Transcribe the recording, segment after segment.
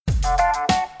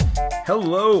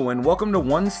Hello, and welcome to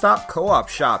One Stop Co-op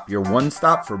Shop, your one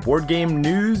stop for board game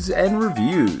news and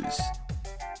reviews.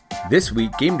 This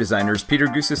week, game designers Peter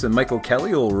Gusis and Michael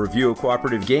Kelly will review a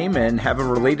cooperative game and have a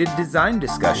related design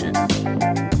discussion.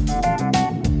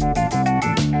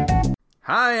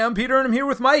 Hi, I'm Peter and I'm here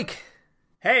with Mike.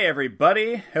 Hey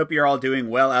everybody, hope you're all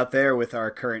doing well out there with our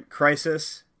current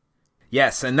crisis.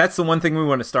 Yes, and that's the one thing we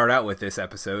want to start out with this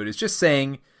episode, is just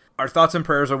saying our thoughts and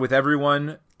prayers are with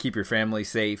everyone. Keep your family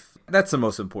safe. That's the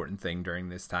most important thing during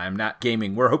this time, not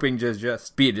gaming. We're hoping to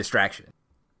just be a distraction.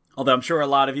 Although I'm sure a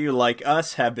lot of you, like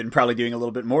us, have been probably doing a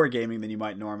little bit more gaming than you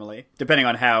might normally, depending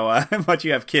on how much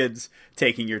you have kids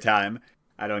taking your time.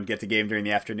 I don't get to game during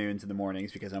the afternoons and the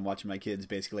mornings because I'm watching my kids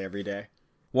basically every day.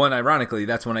 Well, and ironically,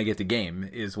 that's when I get to game,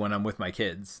 is when I'm with my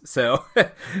kids. So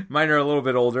mine are a little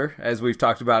bit older, as we've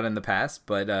talked about in the past.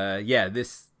 But yeah,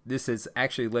 this has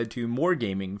actually led to more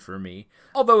gaming for me,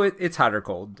 although it's hot or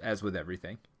cold, as with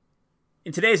everything.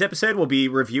 In today's episode, we'll be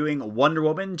reviewing Wonder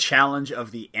Woman Challenge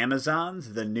of the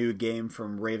Amazons, the new game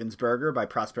from Ravensburger by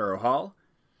Prospero Hall.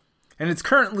 And it's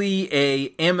currently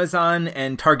a Amazon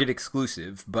and Target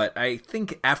exclusive, but I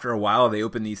think after a while they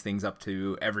open these things up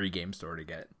to every game store to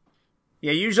get.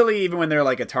 Yeah, usually even when they're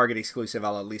like a Target exclusive,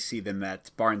 I'll at least see them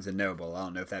at Barnes & Noble. I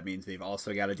don't know if that means they've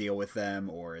also got a deal with them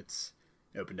or it's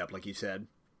opened up like you said.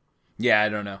 Yeah, I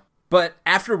don't know. But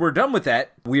after we're done with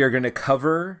that, we are going to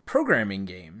cover programming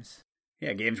games.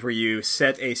 Yeah, games where you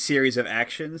set a series of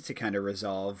actions to kind of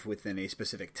resolve within a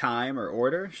specific time or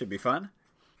order. Should be fun.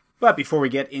 But before we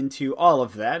get into all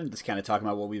of that and just kind of talking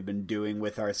about what we've been doing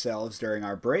with ourselves during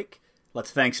our break, let's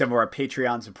thank some of our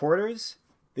Patreon supporters.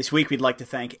 This week, we'd like to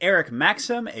thank Eric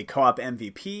Maxim, a co-op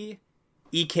MVP,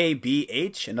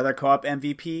 EKBH, another co-op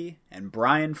MVP, and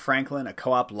Brian Franklin, a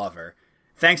co-op lover.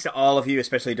 Thanks to all of you,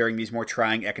 especially during these more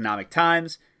trying economic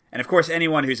times. And of course,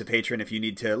 anyone who's a patron, if you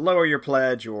need to lower your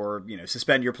pledge or,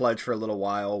 suspend your pledge for a little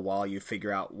while you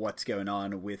figure out what's going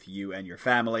on with you and your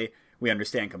family, we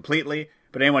understand completely.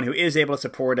 But anyone who is able to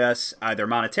support us, either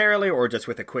monetarily or just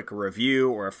with a quick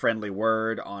review or a friendly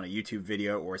word on a YouTube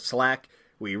video or Slack,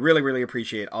 we really, really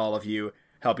appreciate all of you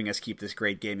helping us keep this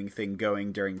great gaming thing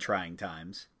going during trying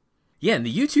times. Yeah, and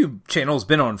the YouTube channel's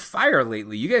been on fire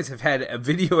lately. You guys have had a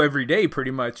video every day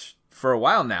pretty much for a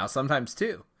while now, sometimes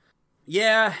two.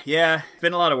 Yeah, it's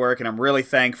been a lot of work, and I'm really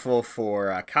thankful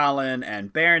for Colin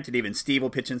and Barrett, and even Steve will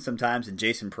pitch in sometimes, and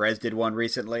Jason Perez did one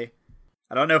recently.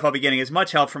 I don't know if I'll be getting as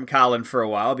much help from Colin for a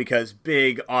while, because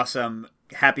big, awesome,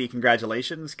 happy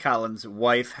congratulations. Colin's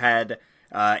wife had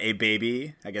a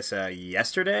baby, I guess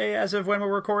yesterday as of when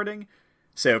we're recording.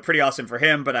 So pretty awesome for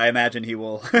him, but I imagine he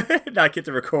will not get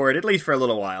to record, at least for a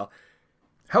little while.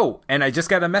 Oh, and I just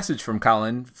got a message from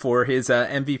Colin for his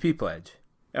MVP pledge.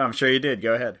 Oh, I'm sure you did.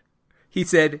 Go ahead. He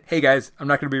said, hey guys, I'm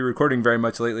not going to be recording very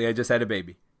much lately. I just had a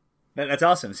baby. That's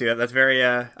awesome. See, that's very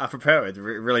apropos. It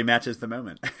really matches the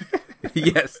moment.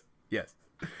 Yes.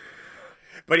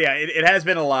 But yeah, it has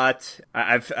been a lot.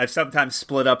 I've sometimes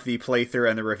split up the playthrough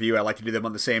and the review. I like to do them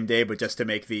on the same day, but just to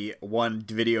make the one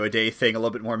video a day thing a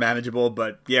little bit more manageable.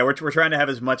 But yeah, we're trying to have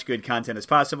as much good content as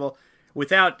possible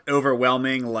without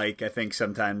overwhelming, like I think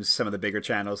sometimes some of the bigger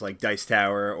channels like Dice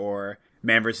Tower or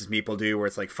Man vs. Meeple do, where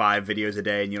it's like 5 videos a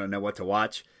day and you don't know what to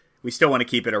watch. We still want to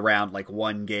keep it around like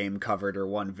one game covered or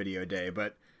one video a day,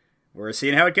 but we're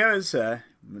seeing how it goes. I'm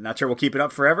not sure we'll keep it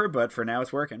up forever, but for now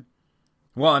it's working.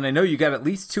 Well, and I know you got at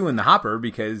least 2 in the hopper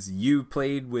because you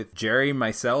played with Jerry,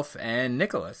 myself, and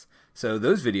Nicholas. So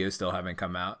those videos still haven't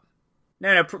come out.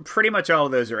 No, pretty much all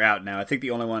of those are out now. I think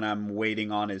the only one I'm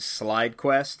waiting on is Slide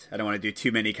Quest. I don't want to do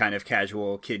too many kind of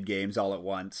casual kid games all at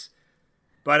once.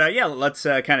 But yeah, let's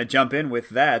kind of jump in with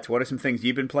that. What are some things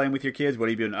you've been playing with your kids? What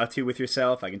have you been up to with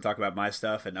yourself? I can talk about my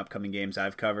stuff and upcoming games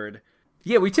I've covered.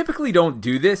 Yeah, we typically don't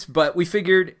do this, but we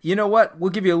figured, you know what?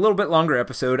 We'll give you a little bit longer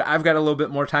episode. I've got a little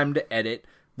bit more time to edit.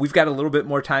 We've got a little bit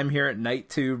more time here at night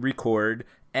to record,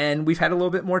 and we've had a little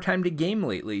bit more time to game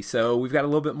lately, so we've got a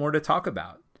little bit more to talk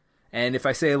about. And if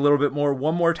I say a little bit more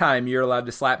one more time, you're allowed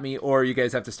to slap me, or you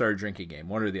guys have to start a drinking game,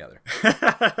 one or the other.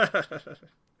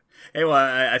 Hey, well,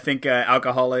 I think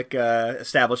alcoholic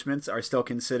establishments are still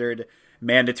considered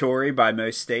mandatory by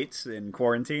most states in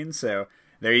quarantine, so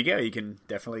there you go. You can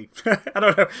definitely... I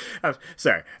don't know.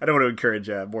 Sorry, I don't want to encourage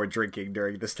more drinking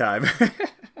during this time.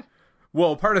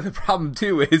 Well, part of the problem,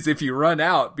 too, is if you run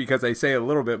out, because I say a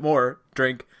little bit more,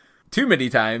 drink too many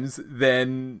times,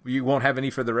 then you won't have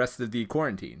any for the rest of the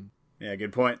quarantine. Yeah,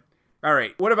 good point. All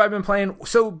right, what have I been playing?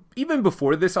 So even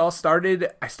before this all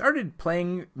started, I started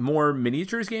playing more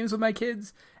miniatures games with my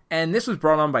kids, and this was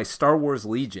brought on by Star Wars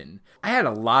Legion. I had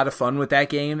a lot of fun with that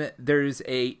game. There's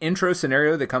a intro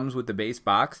scenario that comes with the base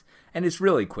box, and it's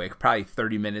really quick, probably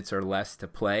 30 minutes or less to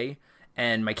play.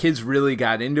 And my kids really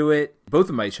got into it, both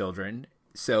of my children.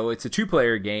 So it's a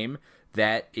 2-player game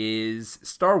that is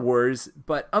Star Wars,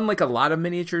 but unlike a lot of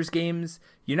miniatures games,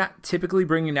 you're not typically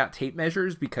bringing out tape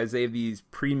measures because they have these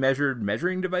pre-measured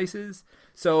measuring devices.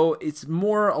 So it's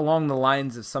more along the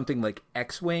lines of something like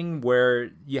X-Wing,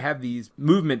 where you have these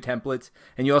movement templates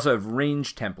and you also have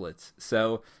range templates.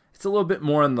 So it's a little bit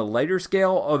more on the lighter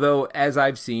scale, although as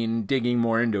I've seen digging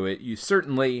more into it, you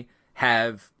certainly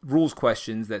have rules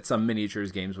questions that some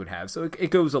miniatures games would have. So it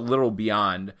goes a little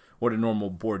beyond what a normal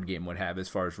board game would have as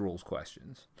far as rules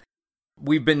questions.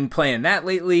 We've been playing that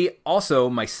lately. Also,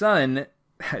 my son,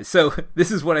 so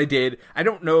this is what I did. I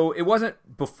don't know, it was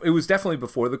definitely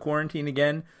before the quarantine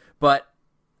again, but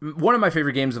one of my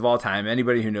favorite games of all time,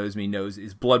 anybody who knows me knows,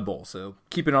 is Blood Bowl. So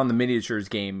keep it on the miniatures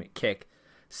game kick.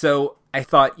 So I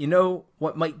thought,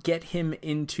 what might get him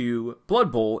into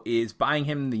Blood Bowl is buying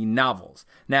him the novels.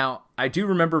 Now, I do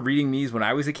remember reading these when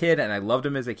I was a kid, and I loved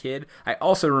them as a kid. I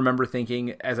also remember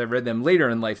thinking, as I read them later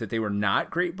in life, that they were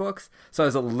not great books. So I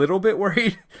was a little bit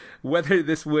worried whether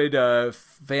this would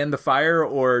fan the fire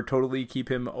or totally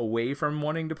keep him away from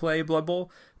wanting to play Blood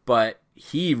Bowl. But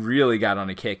he really got on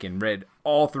a kick and read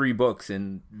all 3 books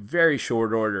in very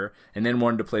short order and then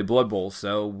wanted to play Blood Bowl.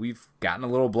 So we've gotten a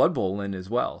little Blood Bowl in as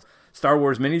well. Star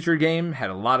Wars miniature game,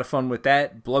 had a lot of fun with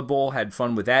that. Blood Bowl, had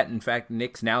fun with that. In fact,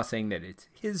 Nick's now saying that it's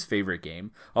his favorite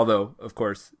game. Although, of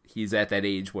course, he's at that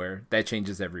age where that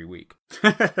changes every week.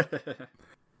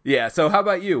 Yeah, so how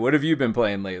about you? What have you been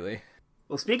playing lately?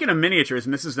 Well, speaking of miniatures,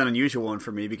 and this is an unusual one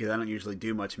for me because I don't usually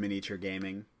do much miniature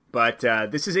gaming, but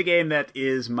this is a game that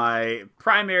is my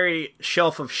primary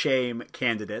shelf of shame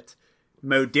candidate.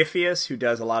 Modiphius, who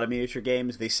does a lot of miniature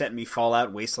games, they sent me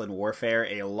Fallout Wasteland Warfare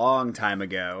a long time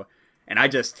ago, and I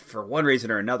just, for one reason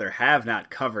or another, have not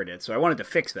covered it, so I wanted to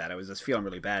fix that. I was just feeling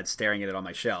really bad staring at it on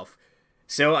my shelf.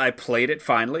 So I played it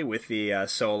finally with the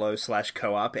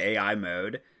solo/co-op AI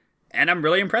mode, and I'm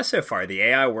really impressed so far. The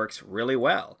AI works really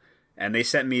well. And they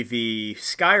sent me the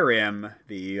Skyrim,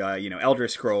 the Elder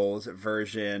Scrolls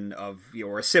version of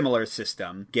or a similar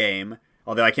system game.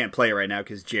 Although I can't play it right now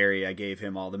because Jerry, I gave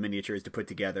him all the miniatures to put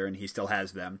together and he still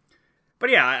has them.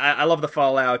 But yeah, I love the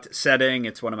Fallout setting.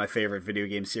 It's one of my favorite video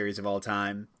game series of all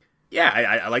time. Yeah,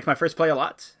 I liked my first play a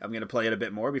lot. I'm going to play it a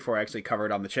bit more before I actually cover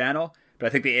it on the channel. But I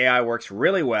think the AI works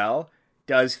really well,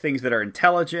 does things that are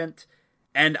intelligent.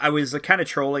 And I was kind of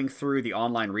trolling through the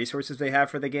online resources they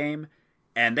have for the game.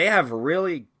 And they have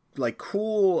really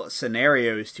cool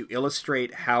scenarios to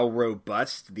illustrate how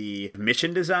robust the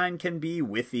mission design can be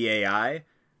with the AI.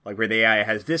 Like where the AI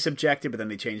has this objective, but then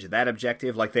they change to that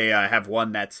objective. Like they have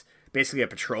one that's basically a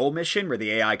patrol mission where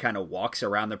the AI kind of walks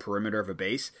around the perimeter of a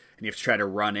base, and you have to try to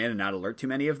run in and not alert too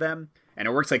many of them. And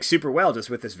it works super well just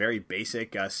with this very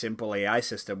basic, simple AI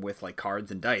system with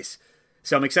cards and dice.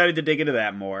 So I'm excited to dig into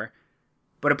that more.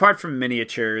 But apart from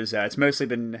miniatures, it's mostly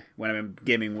been, when I'm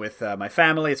gaming with my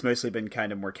family, it's mostly been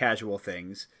kind of more casual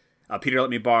things. Peter let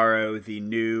me borrow the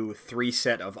new 3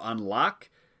 set of Unlock,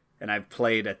 and I've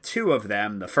played 2 of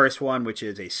them. The first one, which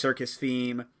is a circus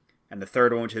theme, and the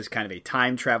third one, which is kind of a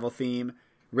time travel theme.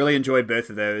 Really enjoyed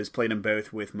both of those. Played them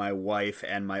both with my wife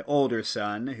and my older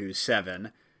son, who's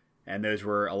 7, and those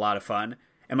were a lot of fun.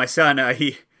 And my son,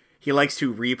 he likes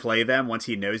to replay them once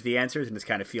he knows the answers and just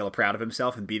kind of feel proud of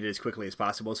himself and beat it as quickly as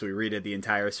possible. So we redid the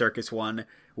entire circus one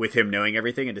with him knowing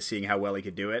everything and just seeing how well he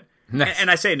could do it. Nice.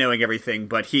 And I say knowing everything,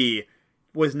 but he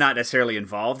was not necessarily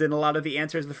involved in a lot of the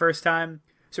answers the first time.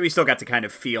 So he still got to kind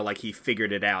of feel like he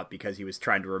figured it out because he was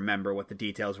trying to remember what the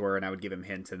details were and I would give him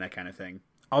hints and that kind of thing.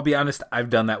 I'll be honest, I've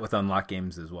done that with Unlock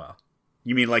games as well.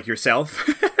 You mean like yourself?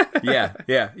 Yeah.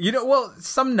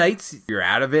 Some nights you're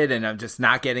out of it and I'm just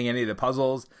not getting any of the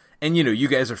puzzles. And, you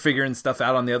guys are figuring stuff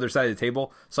out on the other side of the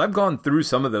table. So I've gone through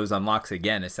some of those unlocks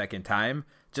again a second time.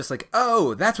 Just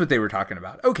oh, that's what they were talking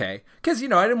about. Okay. Because, I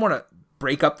didn't want to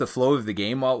break up the flow of the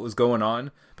game while it was going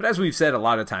on. But as we've said a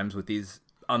lot of times with these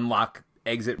unlock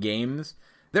exit games,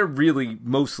 they're really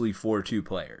mostly for 2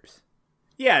 players.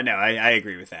 Yeah, no, I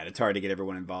agree with that. It's hard to get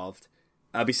everyone involved.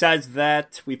 Besides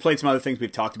that, we played some other things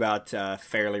we've talked about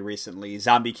fairly recently.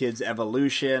 Zombie Kids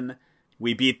Evolution.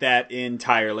 We beat that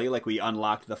entirely, we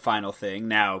unlocked the final thing.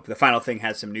 Now, the final thing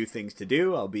has some new things to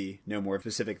do. I'll be no more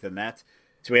specific than that.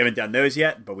 So we haven't done those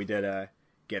yet, but we did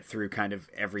get through kind of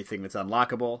everything that's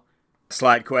unlockable.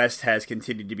 Slide Quest has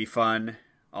continued to be fun.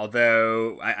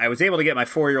 Although I was able to get my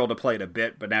 4-year-old to play it a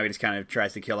bit, but now he just kind of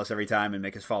tries to kill us every time and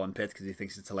make us fall in pits because he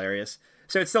thinks it's hilarious.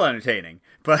 So it's still entertaining,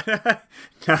 but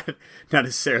not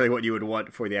necessarily what you would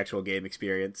want for the actual game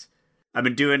experience. I've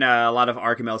been doing a lot of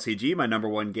Arkham LCG, my number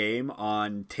one game,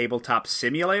 on Tabletop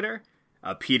Simulator.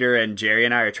 Peter and Jerry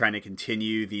and I are trying to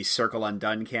continue the Circle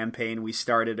Undone campaign we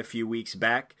started a few weeks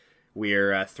back.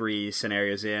 We're 3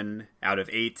 scenarios in out of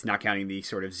 8, not counting the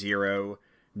sort of 0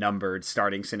 numbered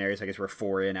starting scenarios. I guess we're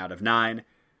 4 in out of 9.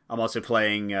 I'm also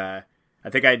playing, I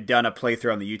think I'd done a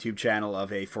playthrough on the YouTube channel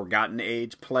of a Forgotten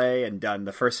Age play and done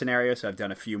the first scenario, so I've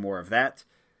done a few more of that.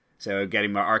 So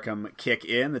getting my Arkham kick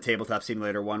in, the Tabletop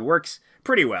Simulator 1 works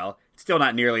pretty well. It's still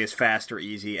not nearly as fast or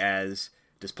easy as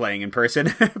just playing in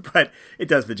person, but it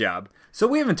does the job. So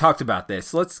we haven't talked about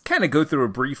this. Let's kind of go through a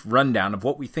brief rundown of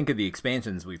what we think of the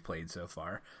expansions we've played so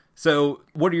far. So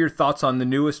what are your thoughts on the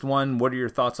newest one? What are your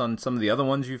thoughts on some of the other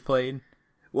ones you've played?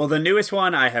 Well, the newest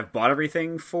one I have bought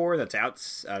everything for. That's out.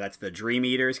 That's the Dream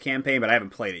Eaters campaign, but I haven't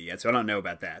played it yet, so I don't know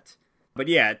about that. But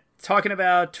yeah, talking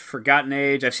about Forgotten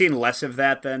Age, I've seen less of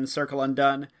that than Circle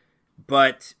Undone,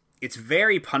 but it's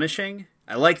very punishing.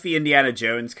 I like the Indiana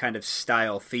Jones kind of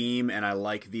style theme, and I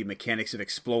like the mechanics of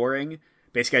exploring.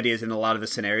 Basic idea is in a lot of the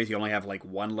scenarios, you only have like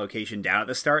one location down at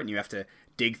the start, and you have to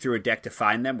dig through a deck to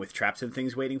find them with traps and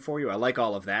things waiting for you. I like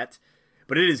all of that,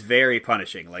 but it is very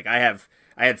punishing. Like I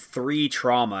had 3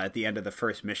 trauma at the end of the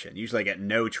first mission. Usually I get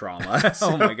no trauma.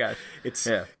 Oh my gosh. It's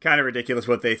kind of ridiculous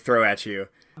what they throw at you.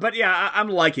 But yeah, I'm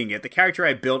liking it. The character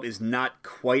I built is not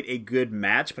quite a good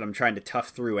match, but I'm trying to tough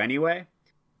through anyway.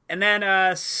 And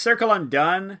then Circle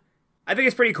Undone, I think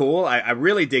it's pretty cool. I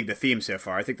really dig the theme so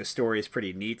far. I think the story is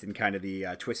pretty neat and kind of the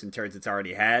twists and turns it's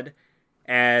already had.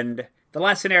 And the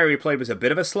last scenario we played was a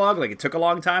bit of a slug. Like, it took a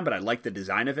long time, but I liked the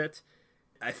design of it.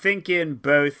 I think in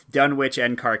both Dunwich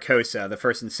and Carcosa, the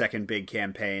first and second big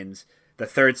campaigns, the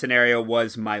third scenario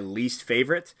was my least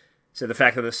favorite. So the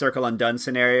fact that the Circle Undone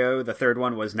scenario, the third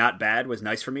one, was not bad, was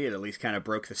nice for me. It at least kind of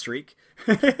broke the streak.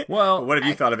 Well, what have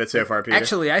you thought of it so far, Peter?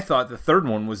 Actually, I thought the third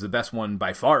one was the best one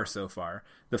by far so far.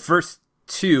 The first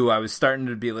 2, I was starting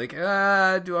to be like, do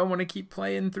I want to keep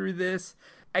playing through this?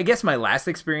 I guess my last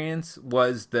experience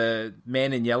was the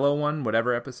Man in Yellow one,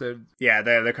 whatever episode. Yeah,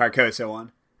 the Carcosa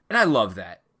one. And I love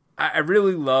that. I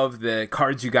really love the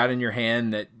cards you got in your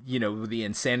hand that, you know, the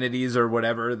insanities or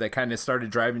whatever that kind of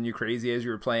started driving you crazy as you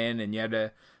were playing, and you had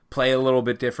to play a little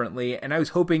bit differently. And I was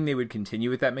hoping they would continue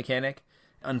with that mechanic.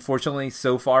 Unfortunately,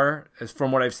 so far, as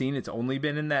from what I've seen, it's only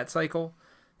been in that cycle.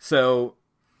 So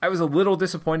I was a little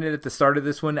disappointed at the start of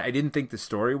this one. I didn't think the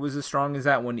story was as strong as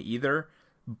that one either,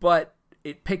 but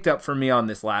it picked up for me on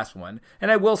this last one. And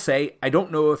I will say, I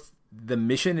don't know if the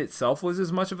mission itself was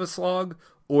as much of a slog,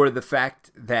 or the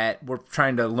fact that we're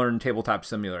trying to learn Tabletop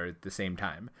Simulator at the same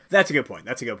time. That's a good point.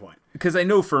 Because I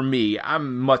know for me,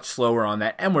 I'm much slower on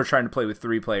that, and we're trying to play with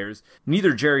 3 players.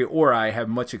 Neither Jerry or I have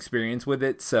much experience with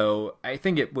it, so I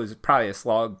think it was probably a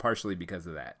slog partially because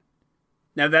of that.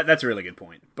 Now, that's a really good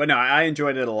point. But no, I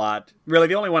enjoyed it a lot. Really,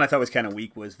 the only one I thought was kind of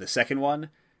weak was the second one,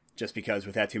 just because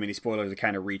without too many spoilers, it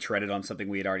kind of retreaded on something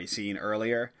we had already seen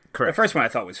earlier. Correct. The first one I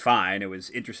thought was fine. It was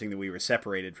interesting that we were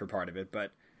separated for part of it,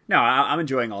 but no, I'm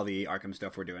enjoying all the Arkham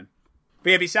stuff we're doing.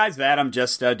 But yeah, besides that, I'm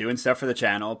just doing stuff for the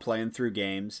channel, playing through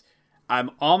games.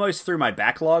 I'm almost through my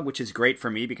backlog, which is great for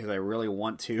me because I really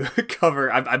want to cover...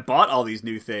 I bought all these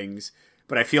new things,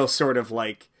 but I feel sort of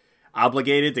like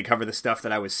obligated to cover the stuff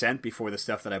that I was sent before the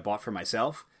stuff that I bought for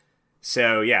myself.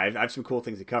 So yeah, I have some cool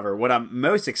things to cover. What I'm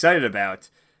most excited about,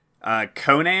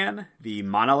 Conan, the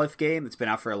Monolith game that's been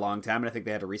out for a long time, and I think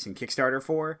they had a recent Kickstarter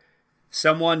for.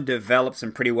 Someone developed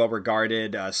some pretty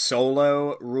well-regarded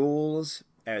solo rules,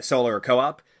 solo or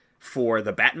co-op, for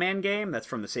the Batman game that's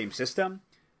from the same system.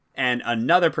 And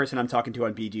another person I'm talking to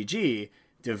on BGG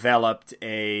developed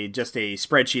just a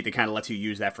spreadsheet that kind of lets you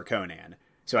use that for Conan.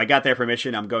 So I got their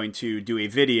permission. I'm going to do a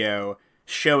video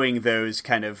showing those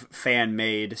kind of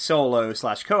fan-made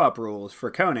solo/co-op rules for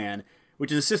Conan,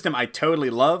 which is a system I totally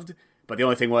loved. But the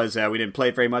only thing was we didn't play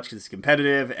it very much because it's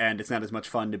competitive, and it's not as much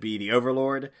fun to be the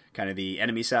overlord, kind of the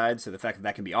enemy side. So the fact that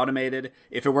that can be automated,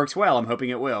 if it works well, I'm hoping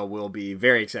it will be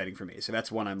very exciting for me. So that's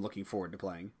one I'm looking forward to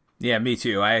playing. Yeah, me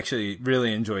too. I actually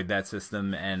really enjoyed that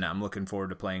system, and I'm looking forward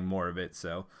to playing more of it.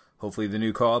 So hopefully the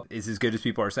new co-op is as good as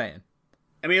people are saying.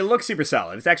 I mean, it looks super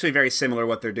solid. It's actually very similar to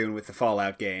what they're doing with the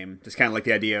Fallout game. Just kind of like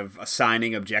the idea of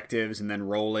assigning objectives and then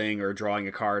rolling or drawing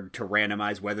a card to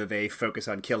randomize whether they focus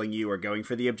on killing you or going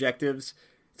for the objectives.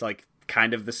 It's like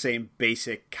kind of the same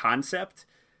basic concept.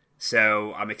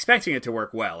 So I'm expecting it to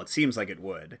work well. It seems like it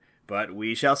would, but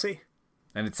we shall see.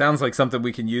 And it sounds like something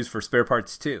we can use for spare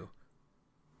parts too.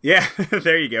 Yeah,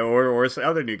 there you go. Or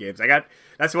other new games.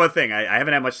 That's one thing. I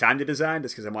haven't had much time to design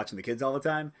just because I'm watching the kids all the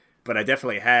time. But I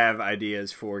definitely have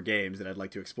ideas for games that I'd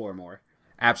like to explore more.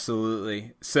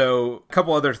 Absolutely. So, a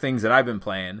couple other things that I've been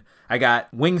playing. I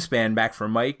got Wingspan back from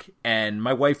Mike, and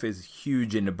my wife is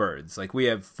huge into birds. Like, we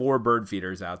have 4 bird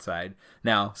feeders outside.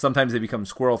 Now, sometimes they become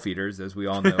squirrel feeders, as we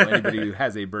all know. Anybody who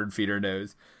has a bird feeder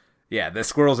knows. Yeah, the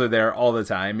squirrels are there all the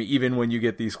time. Even when you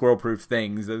get these squirrel-proof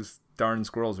things, those darn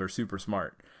squirrels are super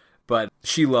smart. But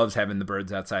she loves having the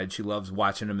birds outside. She loves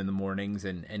watching them in the mornings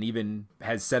and even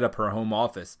has set up her home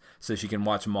office so she can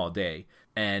watch them all day.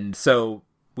 And so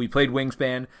we played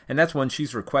Wingspan, and that's one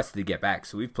she's requested to get back.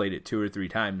 So we've played it 2 or 3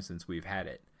 times since we've had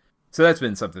it. So that's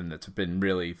been something that's been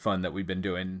really fun that we've been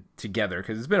doing together,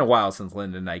 because it's been a while since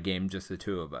Linda and I gamed just the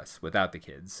 2 of us without the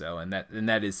kids. So and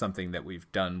that is something that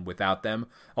we've done without them.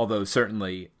 Although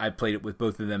certainly I played it with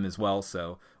both of them as well.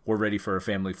 So we're ready for a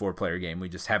family 4-player game. We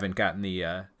just haven't gotten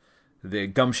the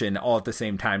gumption all at the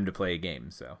same time to play a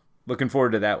game. So looking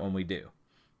forward to that when we do.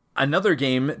 Another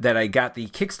game that I got the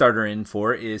Kickstarter in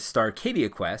for is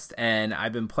Starcadia Quest, and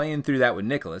I've been playing through that with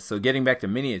Nicholas. So getting back to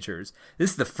miniatures, this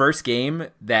is the first game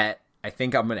that I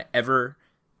think I'm going to ever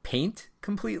paint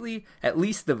completely. At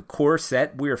least the core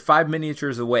set. We are 5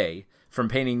 miniatures away from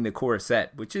painting the core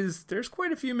set, which is, there's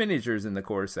quite a few miniatures in the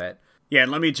core set. Yeah,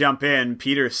 and let me jump in.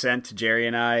 Peter sent Jerry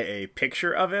and I a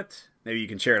picture of it. Maybe you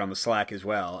can share it on the Slack as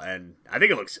well. And I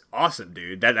think it looks awesome,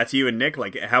 dude. That's you and Nick.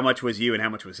 Like, how much was you and how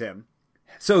much was him?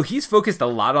 So he's focused a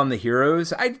lot on the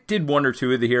heroes. I did 1 or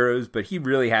 2 of the heroes, but he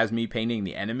really has me painting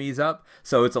the enemies up.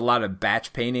 So it's a lot of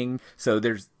batch painting. So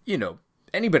there's,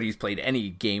 anybody who's played any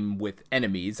game with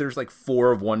enemies, there's like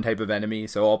 4 of one type of enemy.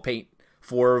 So I'll paint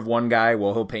 4 of one guy.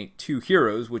 Well, he'll paint 2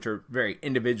 heroes, which are very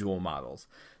individual models.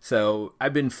 So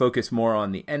I've been focused more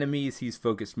on the enemies. He's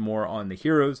focused more on the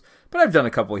heroes, but I've done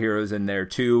a couple heroes in there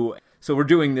too. So we're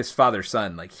doing this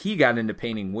father-son. Like, he got into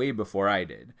painting way before I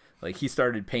did. Like, he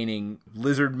started painting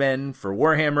lizard men for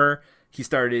Warhammer.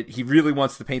 He really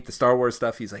wants to paint the Star Wars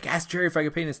stuff. He's like, ask Jerry if I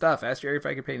could paint his stuff. Ask Jerry if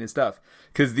I could paint his stuff.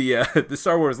 Because the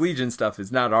Star Wars Legion stuff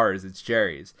is not ours. It's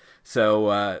Jerry's.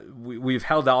 So we've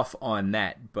held off on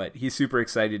that. But he's super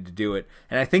excited to do it.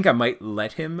 And I think I might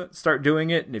let him start doing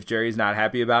it. And if Jerry's not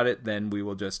happy about it, then we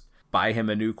will just buy him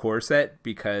a new core set.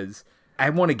 Because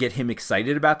I want to get him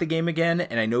excited about the game again.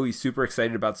 And I know he's super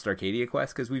excited about Starcadia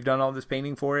Quest because we've done all this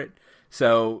painting for it.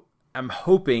 So I'm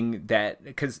hoping that,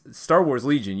 because Star Wars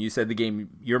Legion, you said the game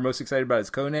you're most excited about is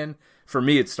Conan. For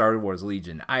me, it's Star Wars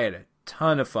Legion. I had a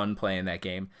ton of fun playing that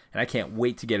game, and I can't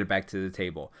wait to get it back to the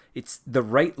table. It's the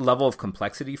right level of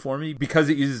complexity for me because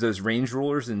it uses those range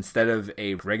rulers instead of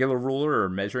a regular ruler or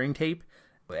measuring tape.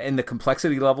 And the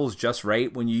complexity level is just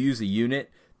right. When you use a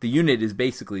unit, the unit is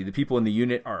basically, the people in the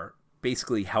unit are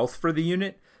basically health for the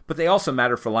unit. But they also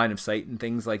matter for line of sight and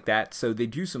things like that. So they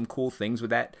do some cool things with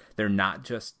that. They're not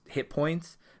just hit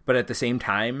points, but at the same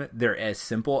time, they're as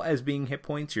simple as being hit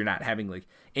points. You're not having like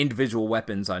individual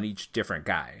weapons on each different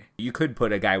guy. You could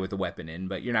put a guy with a weapon in,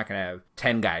 but you're not going to have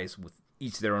 10 guys with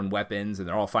each their own weapons and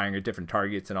they're all firing at different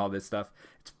targets and all this stuff.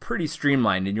 It's pretty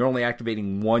streamlined and you're only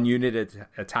activating 1 unit at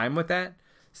a time with that.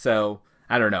 So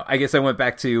I don't know. I guess I went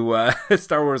back to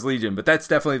Star Wars Legion, but that's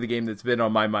definitely the game that's been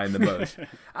on my mind the most.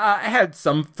 I had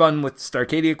some fun with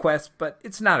Starcadia Quest, but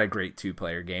it's not a great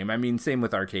 2-player game. I mean, same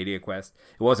with Arcadia Quest.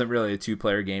 It wasn't really a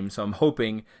 2-player game, so I'm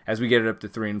hoping as we get it up to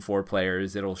 3 and 4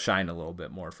 players, it'll shine a little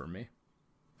bit more for me.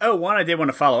 Oh, one I did want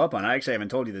to follow up on. I actually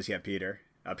haven't told you this yet, Peter.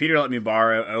 Peter let me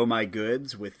borrow Oh My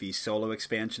Goods with the solo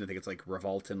expansion. I think it's like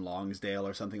Revolt in Longsdale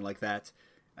or something like that.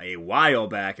 A while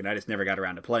back, and I just never got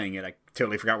around to playing it. I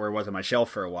totally forgot where it was on my shelf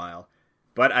for a while.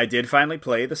 But I did finally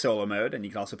play the solo mode, and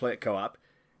you can also play it co-op,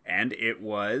 and it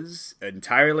was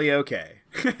entirely okay.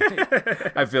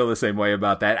 I feel the same way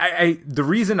about that. The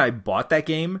reason I bought that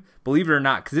game, believe it or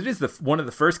not, because it is one of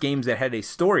the first games that had a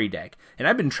story deck, and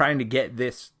I've been trying to get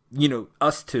this,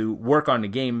 us to work on a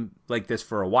game like this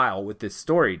for a while with this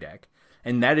story deck.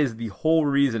 And that is the whole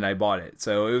reason I bought it.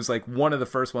 So it was like one of the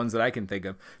first ones that I can think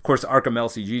of. Of course, Arkham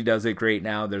LCG does it great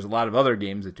now. There's a lot of other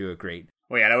games that do it great.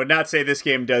 Well, yeah, I would not say this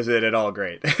game does it at all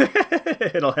great.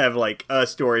 It'll have like a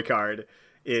story card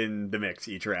in the mix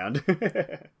each round.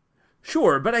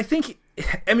 Sure, but I think,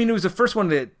 it was the first one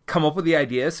to come up with the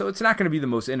idea, so it's not going to be the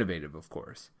most innovative, of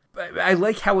course. But I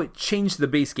like how it changed the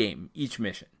base game each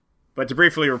mission. But to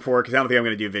briefly report, because I don't think I'm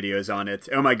going to do videos on it,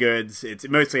 Oh My Goods, it's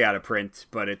mostly out of print,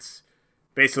 but it's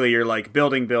basically, you're like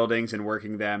building buildings and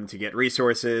working them to get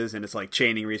resources, and it's like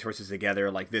chaining resources together.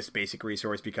 Like this basic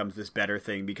resource becomes this better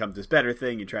thing,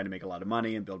 You're trying to make a lot of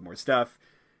money and build more stuff,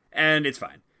 and it's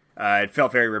fine. It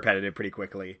felt very repetitive pretty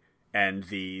quickly, and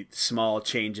the small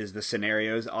changes the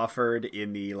scenarios offered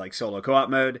in the like solo co-op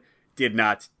mode did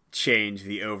not change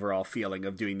the overall feeling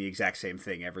of doing the exact same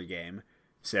thing every game.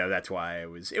 So that's why it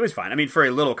was fine. I mean, for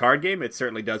a little card game, it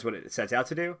certainly does what it sets out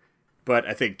to do. But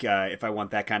I think if I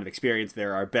want that kind of experience,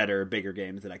 there are better, bigger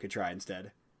games that I could try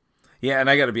instead. Yeah, and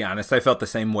I got to be honest, I felt the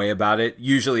same way about it.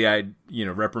 Usually I'd,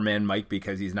 reprimand Mike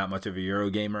because he's not much of a Euro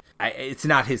gamer. It's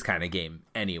not his kind of game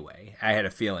anyway. I had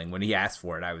a feeling when he asked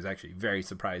for it, I was actually very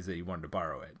surprised that he wanted to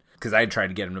borrow it. Because I had tried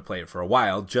to get him to play it for a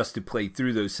while just to play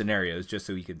through those scenarios just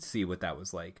so he could see what that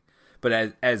was like.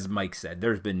 But as Mike said,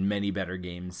 there's been many better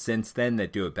games since then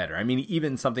that do it better. I mean,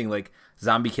 even something like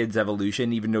Zombie Kids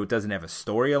Evolution, even though it doesn't have a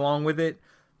story along with it,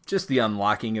 just the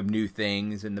unlocking of new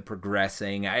things and the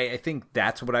progressing, I think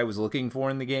that's what I was looking for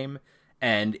in the game.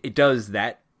 And it does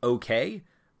that okay,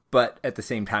 but at the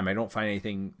same time, I don't find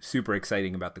anything super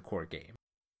exciting about the core game.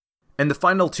 And the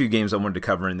final two games I wanted to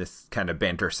cover in this kind of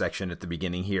banter section at the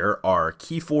beginning here are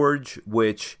Keyforge,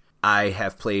 which I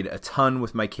have played a ton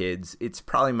with my kids. It's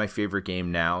probably my favorite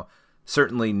game now.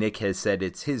 Certainly Nick has said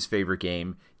it's his favorite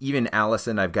game. Even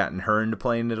Allison, I've gotten her into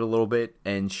playing it a little bit,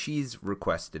 and she's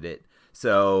requested it.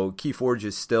 So Keyforge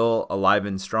is still alive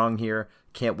and strong here.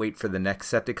 Can't wait for the next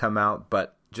set to come out,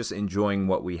 but just enjoying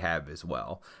what we have as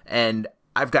well. And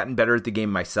I've gotten better at the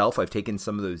game myself. I've taken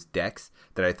some of those decks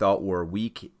that I thought were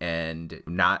weak and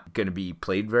not going to be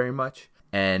played very much,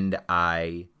 and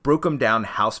I broke them down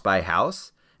house by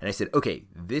house. And I said, okay,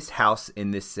 this house in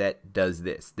this set does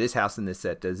this. This house in this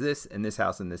set does this. And this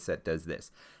house in this set does this.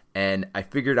 And I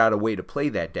figured out a way to play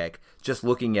that deck just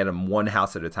looking at them one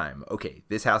house at a time. Okay,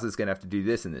 this house is going to have to do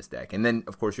this in this deck. And then,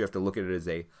 of course, you have to look at it as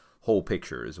a whole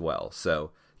picture as well. So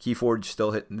Keyforge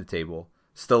still hitting the table.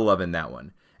 Still loving that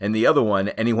one. And the other one,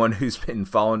 anyone who's been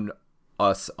following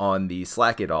us on the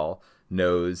Slack at all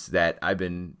knows that I've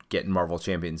been getting Marvel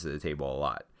Champions to the table a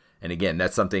lot. And again,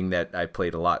 that's something that I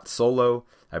played a lot solo.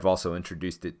 I've also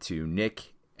introduced it to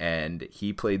Nick, and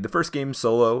he played the first game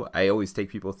solo. I always take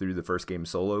people through the first game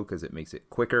solo because it makes it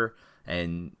quicker.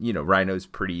 And, Rhino's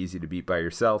pretty easy to beat by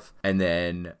yourself. And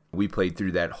then we played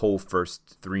through that whole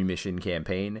first 3-mission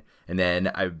campaign. And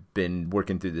then I've been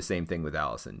working through the same thing with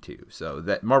Allison, too. So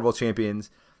that Marvel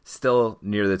Champions, still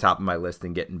near the top of my list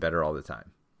and getting better all the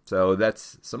time. So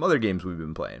that's some other games we've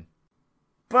been playing.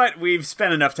 But we've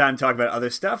spent enough time talking about other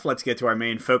stuff. Let's get to our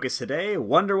main focus today,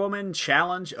 Wonder Woman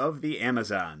Challenge of the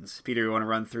Amazons. Peter, you want to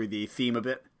run through the theme a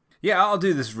bit? Yeah, I'll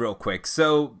do this real quick.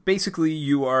 So basically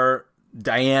you are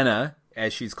Diana,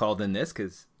 as she's called in this,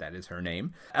 because that is her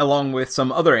name, along with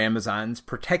some other Amazons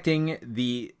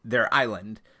protecting their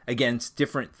island against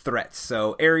different threats.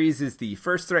 So Ares is the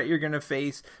first threat you're going to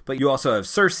face, but you also have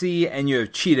Circe and you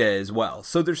have Cheetah as well.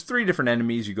 So there's 3 different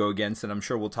enemies you go against, and I'm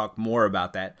sure we'll talk more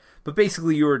about that. But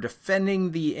basically you are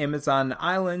defending the Amazon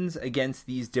islands against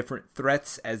these different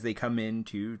threats as they come in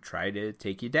to try to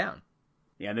take you down.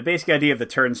 Yeah, and the basic idea of the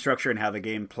turn structure and how the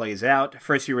game plays out.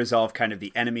 First you resolve kind of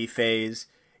the enemy phase.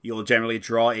 You'll generally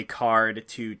draw a card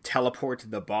to teleport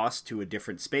the boss to a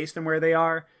different space than where they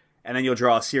are. And then you'll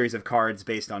draw a series of cards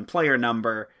based on player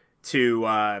number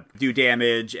to do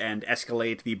damage and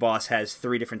escalate. The boss has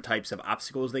 3 different types of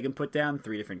obstacles they can put down,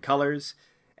 3 different colors,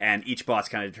 and each boss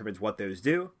kind of determines what those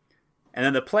do. And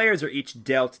then the players are each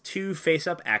dealt 2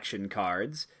 face-up action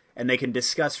cards, and they can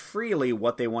discuss freely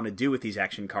what they want to do with these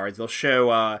action cards. They'll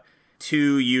show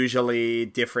 2 usually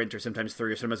different, or sometimes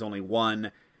 3, or sometimes only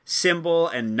 1 symbol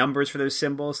and numbers for those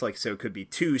symbols. So it could be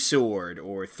 2 sword,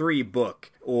 or 3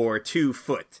 book, or 2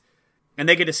 foot. And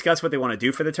they can discuss what they want to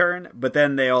do for the turn, but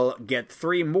then they'll get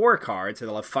 3 more cards, so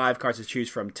they'll have 5 cards to choose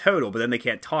from total, but then they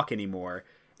can't talk anymore.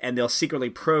 And they'll secretly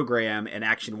program an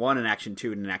Action 1, an Action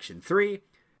 2, and an Action 3.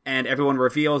 And everyone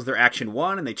reveals their Action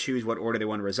 1, and they choose what order they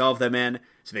want to resolve them in.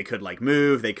 So they could,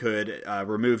 move, they could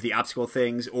remove the obstacle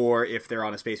things, or if they're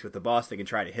on a space with the boss, they can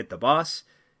try to hit the boss.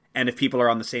 And if people are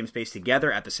on the same space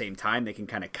together at the same time, they can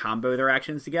kind of combo their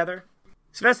actions together.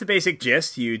 So that's the basic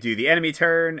gist. You do the enemy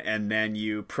turn, and then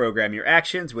you program your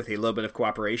actions with a little bit of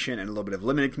cooperation and a little bit of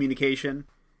limited communication.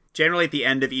 Generally, at the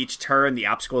end of each turn, the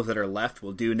obstacles that are left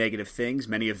will do negative things.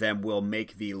 Many of them will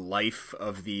make the life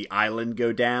of the island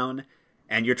go down,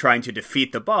 and you're trying to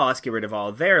defeat the boss, get rid of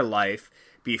all their life,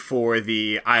 before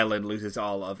the island loses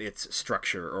all of its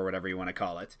structure, or whatever you want to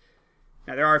call it.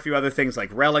 Now, there are a few other things like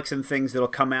relics and things that'll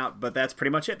come out, but that's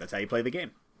pretty much it. That's how you play the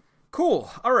game.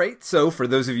 Cool. All right. So for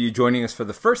those of you joining us for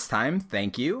the first time,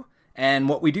 thank you. And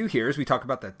what we do here is we talk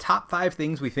about the top 5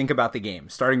 things we think about the game,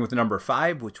 starting with number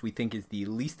 5, which we think is the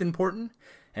least important,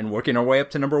 and working our way up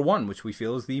to number 1, which we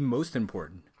feel is the most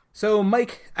important. So,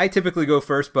 Mike, I typically go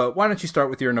first, but why don't you start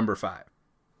with your number 5?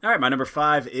 All right, my number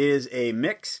 5 is a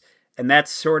mix. and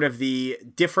that's sort of the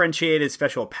differentiated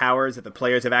special powers that the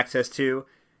players have access to.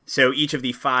 So each of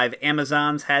the 5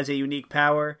 Amazons has a unique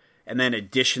power, and then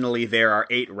additionally there are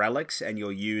 8 relics, and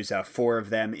you'll use 4 of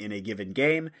them in a given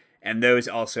game, and those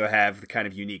also have the kind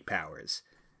of unique powers.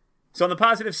 So on the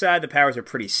positive side, the powers are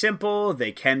pretty simple,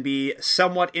 they can be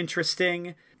somewhat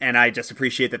interesting, and I just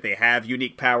appreciate that they have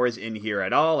unique powers in here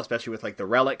at all, especially with like the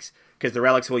relics, because the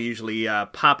relics will usually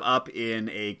pop up in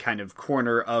a kind of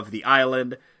corner of the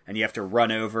island, and you have to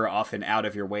run over often out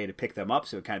of your way to pick them up,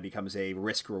 so it kind of becomes a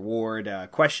risk-reward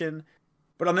question.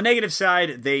 But on the negative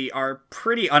side, they are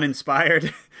pretty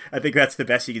uninspired. I think that's the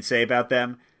best you can say about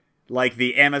them. Like,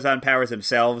 the Amazon powers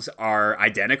themselves are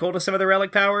identical to some of the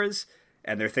relic powers,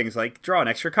 and they're things like draw an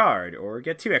extra card, or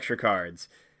get 2 extra cards.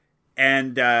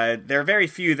 And there are very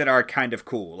few that are kind of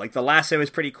cool. Like, the lasso is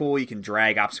pretty cool, you can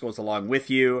drag obstacles along with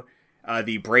you.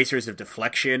 The bracers of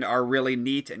deflection are really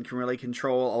neat and can really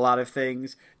control a lot of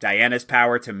things. Diana's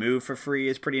power to move for free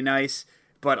is pretty nice.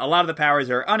 But a lot of the powers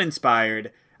are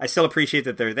uninspired. I still appreciate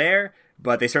that they're there,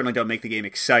 but they certainly don't make the game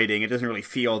exciting. It doesn't really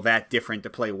feel that different to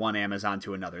play one Amazon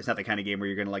to another. It's not the kind of game where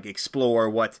you're going to like explore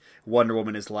what Wonder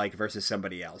Woman is like versus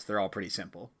somebody else. They're all pretty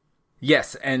simple.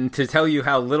 Yes, and to tell you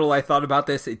how little I thought about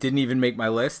this, it didn't even make my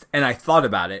list, and I thought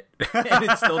about it, and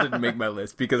it still didn't make my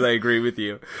list, because I agree with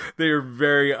you. They are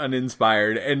very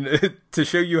uninspired, and to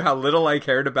show you how little I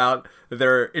cared about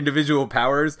their individual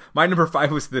powers, my number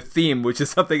 5 was the theme, which is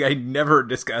something I never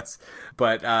discuss,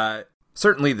 but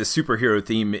certainly the superhero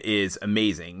theme is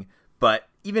amazing, but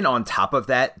even on top of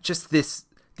that, just these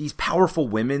powerful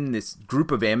women, this group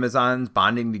of Amazons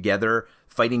bonding together,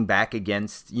 fighting back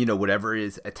against, whatever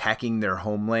is attacking their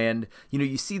homeland.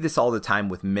 You see this all the time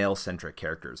with male-centric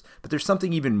characters, but there's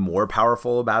something even more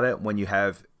powerful about it when you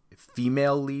have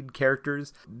female lead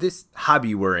characters. This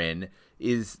hobby we're in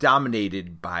is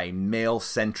dominated by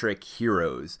male-centric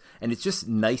heroes, and it's just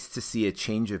nice to see a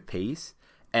change of pace,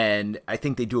 and I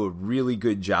think they do a really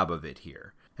good job of it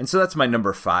here. And so that's my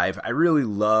number 5. I really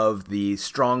love the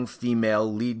strong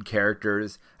female lead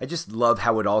characters. I just love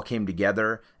how it all came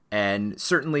together. And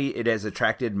certainly it has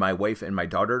attracted my wife and my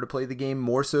daughter to play the game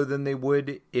more so than they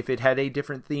would if it had a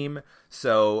different theme.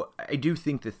 So I do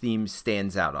think the theme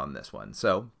stands out on this one.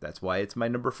 So that's why it's my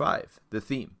number 5, the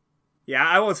theme. Yeah,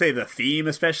 I won't say the theme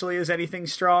especially is anything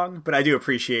strong, but I do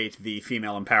appreciate the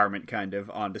female empowerment kind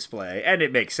of on display. And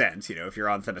it makes sense, if you're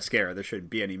on Themyscira, there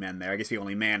shouldn't be any men there. I guess the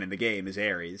only man in the game is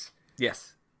Ares.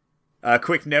 Yes. A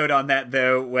quick note on that,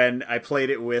 though, when I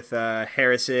played it with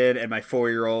Harrison and my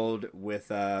 4-year-old, with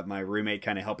my roommate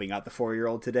kind of helping out the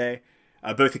 4-year-old today,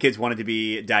 both the kids wanted to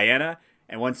be Diana,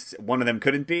 and once one of them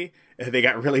couldn't be, they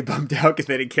got really bummed out because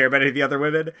they didn't care about any of the other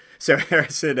women. So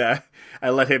Harrison, I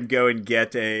let him go and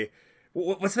get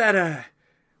what's that,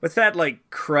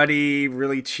 like, cruddy,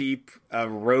 really cheap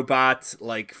robot,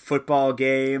 like, football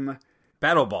game?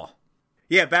 Battle Ball.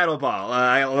 Yeah, Battle Ball.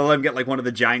 I let him get like one of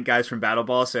the giant guys from Battle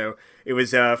Ball. So it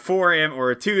was 2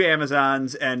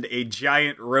 Amazons and a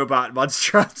giant robot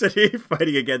monstrosity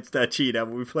fighting against Cheetah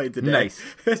when we played today. Nice.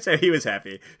 So he was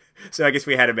happy. So I guess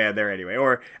we had a man there anyway.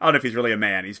 Or I don't know if he's really a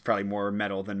man. He's probably more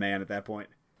metal than man at that point.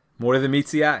 More than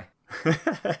meets the eye.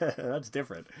 That's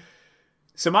different.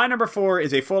 So my number 4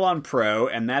 is a full-on pro,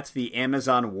 and that's the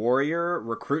Amazon Warrior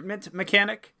recruitment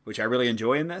mechanic, which I really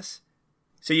enjoy in this.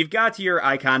 So you've got your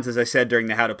icons, as I said, during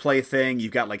the how to play thing.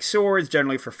 You've got like swords,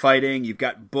 generally for fighting. You've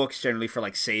got books, generally for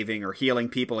like saving or healing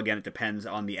people. Again, it depends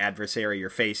on the adversary you're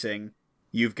facing.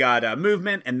 You've got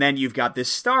movement, and then you've got this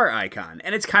star icon.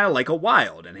 And it's kind of like a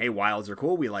wild. And hey, wilds are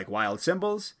cool. We like wild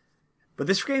symbols. But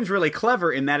this game's really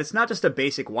clever in that it's not just a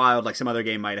basic wild like some other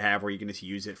game might have where you can just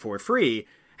use it for free.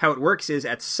 How it works is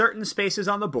at certain spaces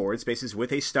on the board, spaces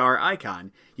with a star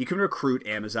icon, you can recruit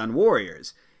Amazon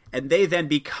warriors. And they then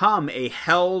become a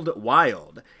held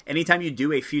wild. Anytime you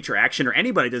do a future action, or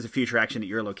anybody does a future action at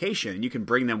your location, you can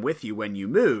bring them with you when you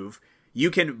move.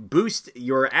 You can boost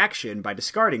your action by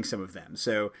discarding some of them.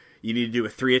 So you need to do a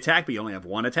 3 attack, but you only have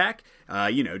 1 attack.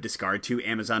 Discard 2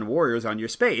 Amazon warriors on your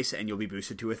space, and you'll be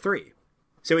boosted to a 3.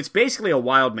 So it's basically a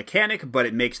wild mechanic, but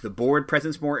it makes the board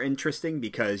presence more interesting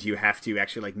because you have to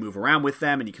actually like move around with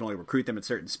them, and you can only recruit them at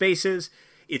certain spaces.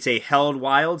 It's a held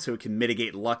wild, so it can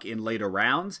mitigate luck in later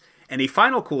rounds. And a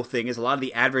final cool thing is a lot of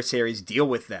the adversaries deal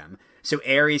with them. So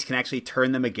Ares can actually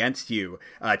turn them against you.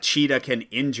 Cheetah can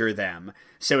injure them.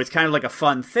 So it's kind of like a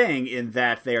fun thing in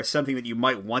that they are something that you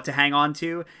might want to hang on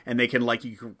to, and they can, like,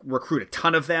 you can recruit a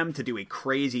ton of them to do a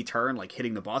crazy turn, like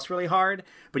hitting the boss really hard,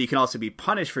 but you can also be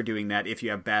punished for doing that if you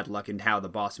have bad luck in how the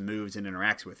boss moves and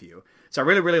interacts with you. So I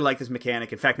really, really like this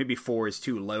mechanic. In fact, maybe 4 is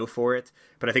too low for it,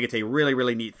 but I think it's a really,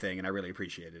 really neat thing, and I really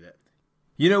appreciated it.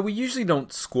 We usually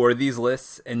don't score these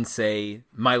lists and say,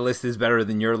 my list is better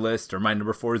than your list, or my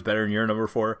number 4 is better than your number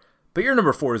 4. But your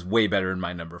number 4 is way better than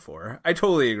my number 4. I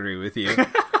totally agree with you.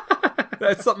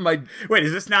 That's something Wait,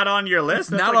 is this not on your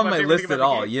list? It's not on my list at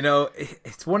all.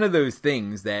 It's one of those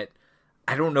things that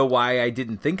I don't know why I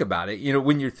didn't think about it.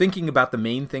 When you're thinking about the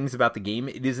main things about the game,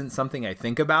 it isn't something I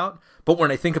think about. But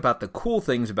when I think about the cool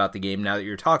things about the game, now that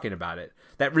you're talking about it,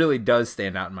 that really does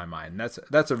stand out in my mind.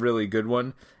 That's a really good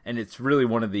one. And it's really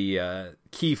one of the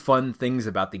key fun things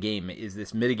about the game is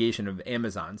this mitigation of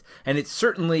Amazons. And it's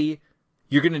certainly...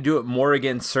 You're going to do it more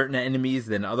against certain enemies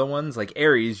than other ones. Like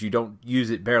Ares, you don't use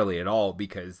it barely at all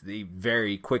because they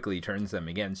very quickly turns them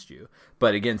against you.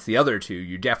 But against the other two,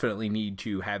 you definitely need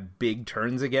to have big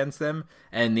turns against them.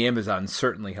 And the Amazons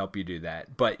certainly help you do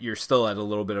that. But you're still at a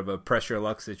little bit of a pressure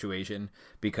luck situation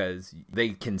because they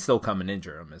can still come and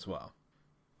injure them as well.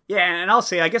 Yeah, and I'll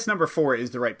say, I guess number 4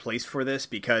 is the right place for this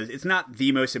because it's not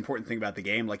the most important thing about the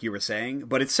game, like you were saying,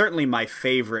 but it's certainly my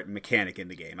favorite mechanic in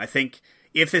the game. I think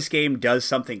if this game does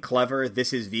something clever,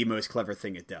 this is the most clever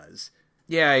thing it does.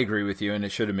 Yeah, I agree with you, and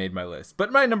it should have made my list.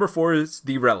 But my number 4 is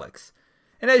the relics.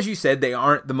 And as you said, they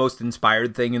aren't the most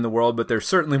inspired thing in the world, but they're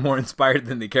certainly more inspired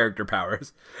than the character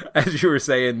powers. As you were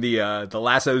saying, the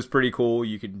lasso is pretty cool.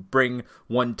 You can bring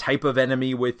one type of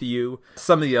enemy with you.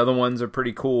 Some of the other ones are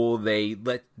pretty cool. They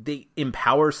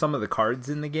empower some of the cards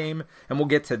in the game, and we'll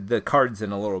get to the cards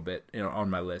in a little bit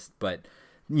on my list. But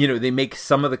they make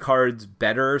some of the cards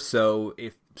better. So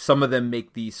if some of them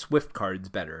make the swift cards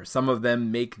better. Some of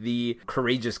them make the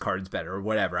courageous cards better or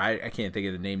whatever. I can't think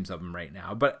of the names of them right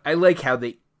now. But I like how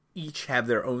they each have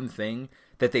their own thing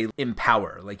that they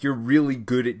empower. Like, you're really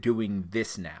good at doing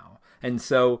this now. And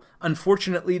so,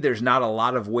 unfortunately, there's not a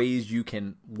lot of ways you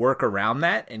can work around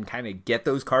that and kind of get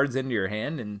those cards into your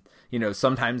hand. And,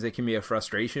 sometimes it can be a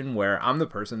frustration where I'm the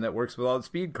person that works with all the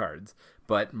speed cards.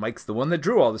 But Mike's the one that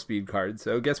drew all the speed cards.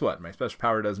 So guess what? My special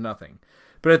power does nothing.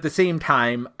 But at the same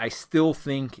time, I still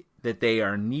think that they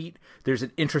are neat. There's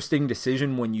an interesting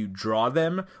decision when you draw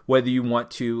them, whether you want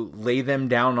to lay them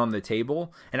down on the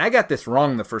table. And I got this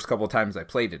wrong the first couple of times I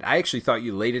played it. I actually thought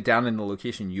you laid it down in the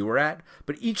location you were at,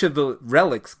 but each of the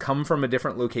relics come from a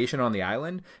different location on the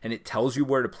island, and it tells you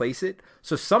where to place it.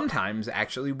 So sometimes,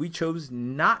 actually, we chose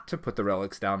not to put the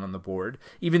relics down on the board,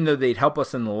 even though they'd help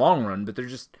us in the long run, but they're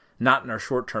just not in our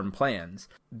short-term plans.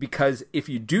 Because if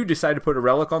you do decide to put a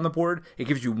relic on the board, it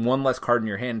gives you one less card in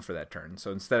your hand for that turn.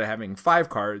 So instead of having 5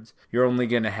 cards, you're only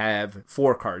going to have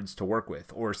 4 cards to work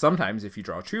with. Or sometimes if you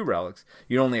draw 2 relics,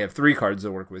 you only have 3 cards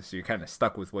to work with, so you're kind of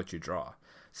stuck with what you draw.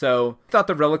 So I thought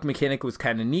the relic mechanic was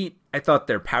kind of neat. I thought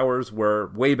their powers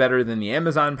were way better than the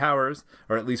Amazon powers,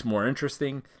 or at least more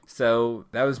interesting. So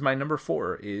that was my number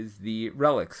 4, is the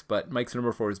relics. But Mike's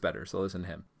number 4 is better, so listen to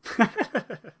him.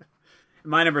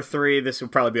 My number 3, this will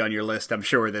probably be on your list, I'm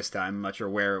sure, this time. I'm not sure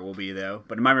where it will be, though.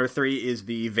 But my number 3 is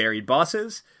the varied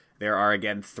bosses. There are,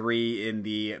 again, 3 in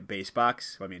the base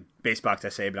box. I mean, base box, I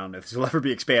say, but I don't know if this will ever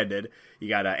be expanded. You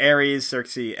got Ares,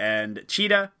 Circe, and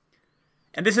Cheetah.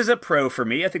 And this is a pro for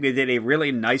me. I think they did a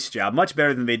really nice job, much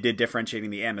better than they did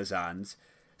differentiating the Amazons.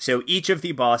 So each of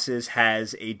the bosses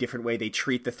has a different way they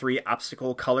treat the 3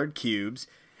 obstacle-colored cubes.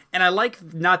 And I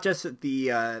like not just that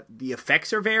the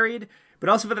effects are varied, but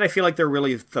also that I feel like they're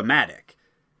really thematic.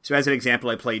 So as an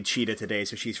example, I played Cheetah today,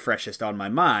 so she's freshest on my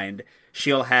mind.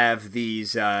 She'll have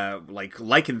these,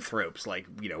 lycanthropes,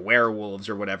 werewolves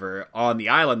or whatever, on the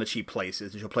island that she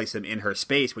places, and she'll place them in her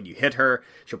space. When you hit her,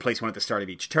 she'll place one at the start of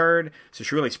each turn, so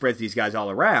she really spreads these guys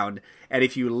all around. And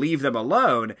if you leave them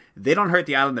alone, they don't hurt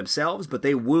the island themselves, but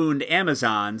they wound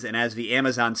Amazons, and as the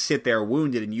Amazons sit there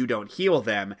wounded and you don't heal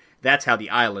them, that's how the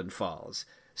island falls.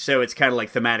 So it's kind of like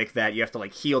thematic that you have to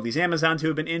heal these Amazons who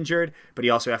have been injured, but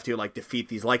you also have to defeat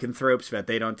these lycanthropes so that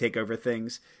they don't take over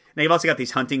things. Now you've also got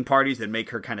these hunting parties that make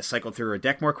her kind of cycle through her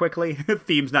deck more quickly.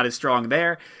 Theme's not as strong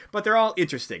there, but they're all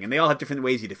interesting, and they all have different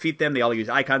ways you defeat them. They all use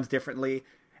icons differently.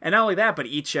 And not only that, but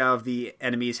each of the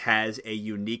enemies has a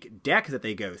unique deck that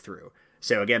they go through.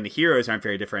 So again, the heroes aren't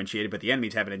very differentiated, but the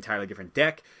enemies have an entirely different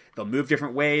deck. They'll move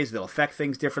different ways. They'll affect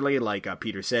things differently. Like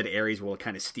Peter said, Ares will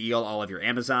kind of steal all of your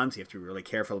Amazons. You have to be really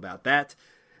careful about that.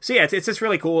 So yeah, it's just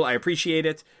really cool. I appreciate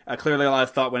it. Clearly a lot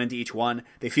of thought went into each one.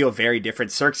 They feel very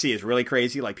different. Circe is really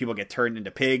crazy. People get turned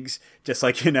into pigs, just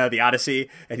like in the Odyssey,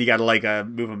 and you gotta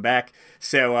move them back.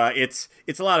 So it's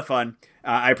a lot of fun.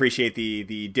 I appreciate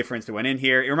the difference that went in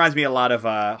here. It reminds me a lot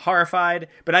of Horrified,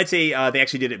 but I'd say they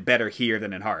actually did it better here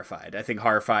than in Horrified. I think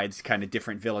Horrified's kind of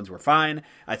different villains were fine.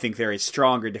 I think there is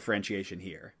stronger differentiation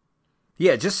here.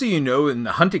 Yeah, just so you know, in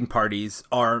the hunting parties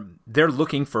they're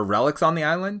looking for relics on the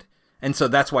island. And so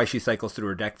that's why she cycles through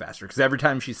her deck faster. Because every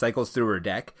time she cycles through her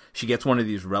deck, she gets one of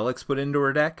these relics put into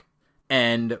her deck.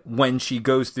 And when she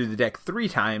goes through the deck 3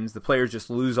 times, the players just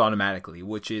lose automatically,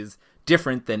 which is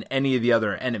different than any of the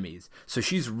other enemies. So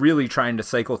she's really trying to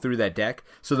cycle through that deck.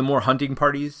 So the more hunting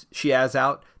parties she has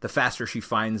out, the faster she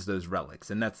finds those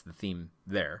relics. And that's the theme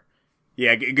there.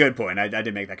 Yeah, good point. I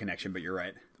did make that connection, but you're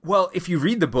right. Well, if you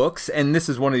read the books, and this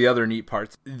is one of the other neat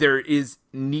parts, there is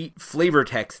neat flavor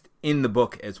text in the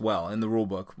book as well, in the rule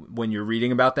book. When you're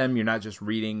reading about them, you're not just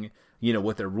reading,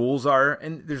 what their rules are,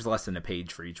 and there's less than a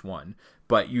page for each one.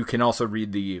 But you can also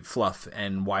read the fluff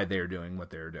and why they're doing what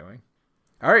they're doing.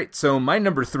 All right, so my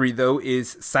number 3, though,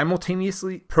 is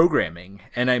simultaneously programming.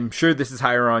 And I'm sure this is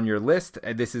higher on your list.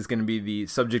 This is going to be the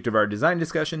subject of our design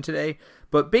discussion today.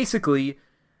 But basically,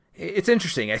 it's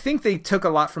interesting. I think they took a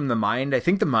lot from the Mind. I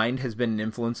think the Mind has been an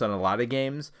influence on a lot of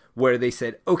games where they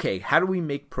said, okay, how do we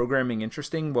make programming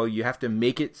interesting? Well, you have to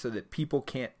make it so that people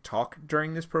can't talk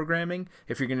during this programming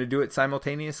if you're going to do it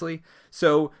simultaneously.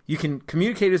 So you can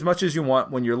communicate as much as you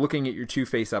want when you're looking at your 2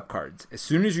 face-up cards. As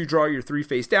soon as you draw your 3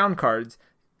 face-down cards,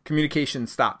 communication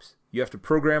stops. You have to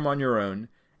program on your own,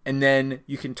 and then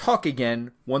you can talk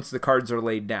again once the cards are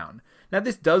laid down. Now,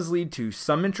 this does lead to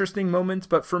some interesting moments,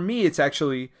 but for me, it's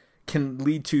actually can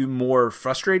lead to more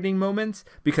frustrating moments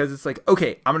because it's like,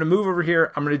 okay, I'm going to move over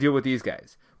here. I'm going to deal with these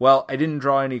guys. Well, I didn't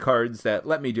draw any cards that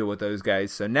let me deal with those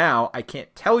guys. So now I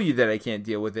can't tell you that I can't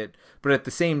deal with it. But at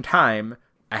the same time,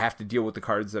 I have to deal with the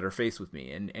cards that are faced with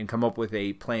me and come up with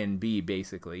a plan B,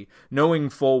 basically, knowing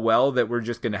full well that we're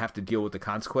just going to have to deal with the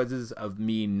consequences of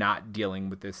me not dealing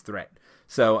with this threat.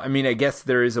 So, I mean, I guess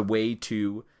there is a way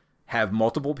to have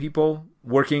multiple people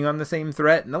working on the same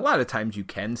threat, and a lot of times you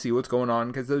can see what's going on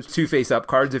because those 2 face-up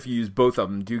cards, if you use both of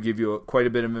them, do give you quite a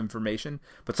bit of information.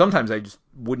 But sometimes I just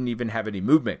wouldn't even have any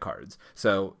movement cards.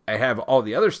 So I have all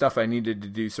the other stuff I needed to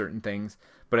do certain things,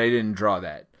 but I didn't draw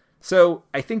that. So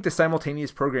I think the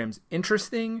simultaneous program's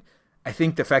interesting. I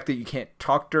think the fact that you can't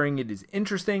talk during it is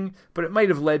interesting, but it might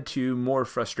have led to more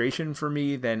frustration for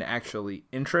me than actually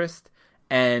interest.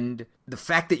 And the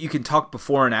fact that you can talk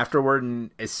before and afterward,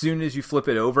 and as soon as you flip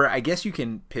it over, I guess you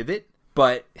can pivot,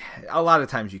 but a lot of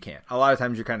times you can't. A lot of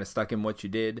times you're kind of stuck in what you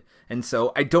did. And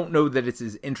so I don't know that it's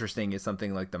as interesting as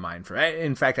something like the Mind.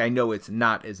 In fact, I know it's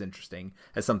not as interesting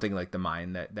as something like the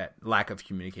Mind, that lack of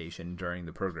communication during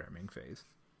the programming phase.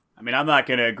 I mean, I'm not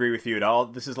going to agree with you at all.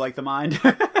 This is like the Mind.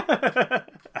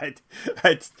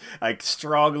 I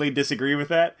strongly disagree with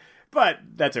that. But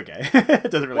that's okay.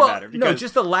 It doesn't really matter. Because... No,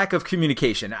 just the lack of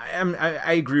communication.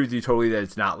 I agree with you totally that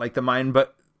it's not like the Mind,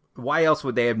 but why else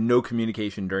would they have no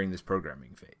communication during this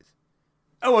programming phase?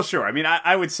 Oh, well, sure. I mean,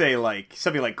 I would say like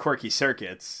something like Quirky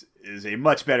Circuits is a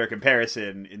much better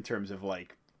comparison in terms of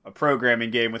like a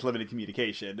programming game with limited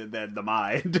communication than the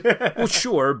Mind. Well,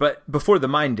 sure, but before the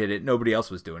Mind did it, nobody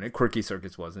else was doing it. Quirky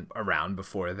Circuits wasn't around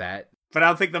before that. But I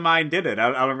don't think the Mind did it. I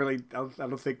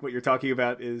don't think what you're talking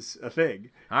about is a thing.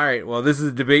 All right. Well, this is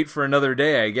a debate for another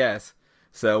day, I guess.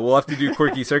 So we'll have to do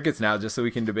Quirky Circuits now just so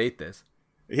we can debate this.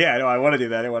 Yeah, no, I want to do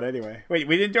that. I want anyway. Wait,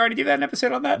 we didn't already do that an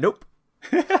episode on that? Nope.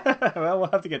 Well,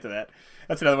 we'll have to get to that.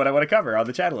 That's another one I want to cover on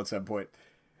the channel at some point.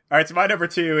 All right, so my number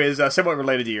 2 is somewhat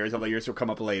related to yours, although yours will come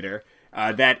up later.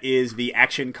 That is the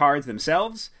action cards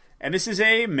themselves. And this is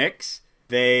a mix.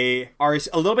 They are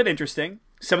a little bit interesting.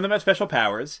 Some of them have special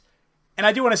powers. And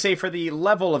I do want to say for the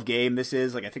level of game this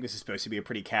is, like I think this is supposed to be a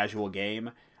pretty casual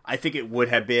game. I think it would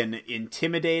have been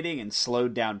intimidating and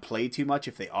slowed down play too much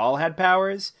if they all had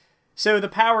powers. So the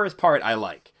powers part I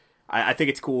like. I think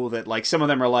it's cool that like some of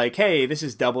them are like, hey, this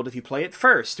is doubled if you play it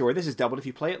first, or this is doubled if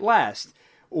you play it last.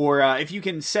 Or if you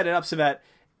can set it up so that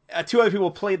 2 other people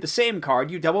play the same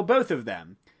card, you double both of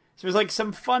them. So there's like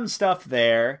some fun stuff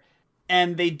there.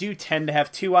 And they do tend to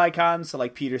have 2 icons, so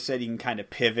like Peter said, you can kind of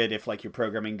pivot if like your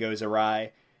programming goes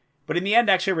awry. But in the end,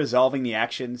 actually resolving the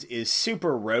actions is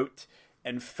super rote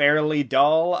and fairly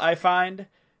dull, I find.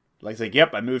 Like, it's like,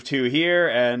 yep, I moved 2 here,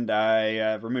 and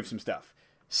I removed some stuff.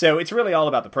 So it's really all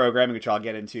about the programming, which I'll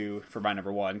get into for my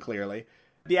number 1, clearly.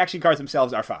 The action cards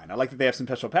themselves are fine. I like that they have some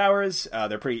special powers.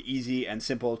 They're pretty easy and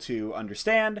simple to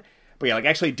understand. But yeah, like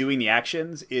actually doing the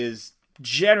actions is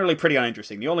generally pretty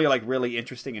uninteresting. The only like really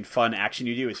interesting and fun action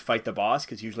you do is fight the boss,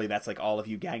 because usually that's like all of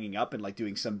you ganging up and like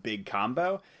doing some big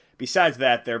combo. Besides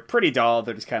that, they're pretty dull.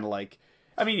 They're just kind of like,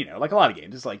 I mean, like a lot of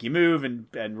games, it's like you move and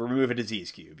remove a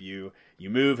disease cube. You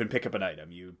move and pick up an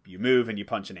item. You move and you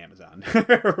punch an Amazon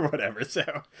or whatever.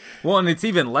 So, well, and it's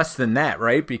even less than that,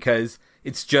 right? Because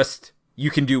it's just you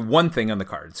can do one thing on the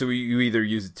card. So you either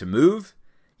use it to move,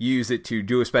 you use it to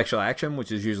do a special action,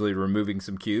 which is usually removing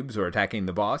some cubes or attacking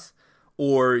the boss,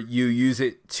 or you use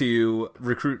it to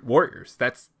recruit warriors.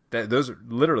 That's Those are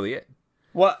literally it.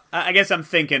 Well, I guess I'm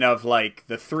thinking of like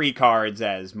the 3 cards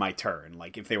as my turn,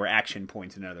 like if they were action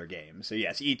points in another game. So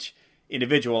yes, each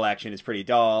individual action is pretty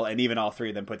dull, and even all 3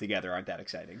 of them put together aren't that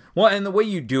exciting. Well, and the way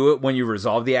you do it when you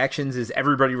resolve the actions is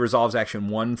everybody resolves action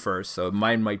 1 first. So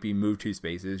mine might be move 2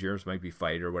 spaces, yours might be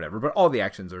fight or whatever, but all the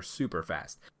actions are super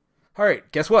fast. All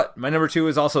right, guess what? My number 2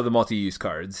 is also the multi-use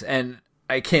cards, and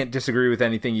I can't disagree with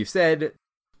anything you've said.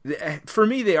 For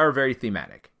me, they are very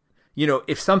thematic. You know,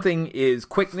 if something is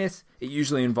quickness, it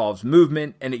usually involves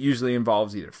movement, and it usually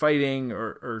involves either fighting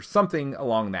or something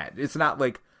along that. It's not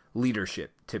like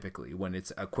leadership, typically, when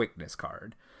it's a quickness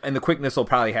card. And the quickness will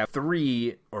probably have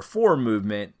 3 or 4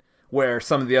 movement, where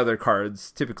some of the other cards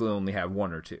typically only have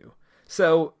 1 or 2.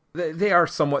 So they are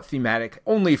somewhat thematic,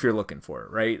 only if you're looking for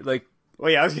it, right? Like, well,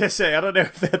 yeah, I was going to say, I don't know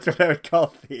if that's what I would call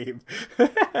theme.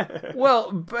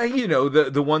 Well, but, you know,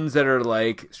 the ones that are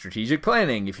like strategic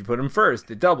planning, if you put them first,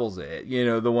 it doubles it. You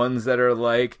know, the ones that are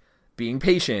like being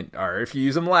patient, or if you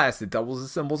use them last, it doubles the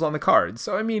symbols on the card.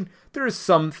 So, I mean, there is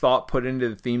some thought put into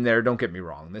the theme there. Don't get me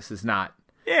wrong. This is not...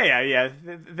 Yeah.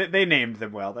 They named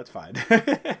them well. That's fine.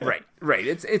 Right.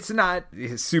 It's not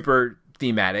super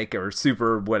thematic or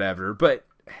super whatever, but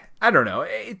I don't know.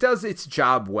 It does its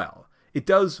job well. It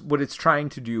does what it's trying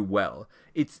to do well.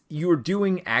 You're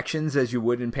doing actions as you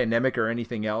would in Pandemic or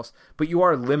anything else, but you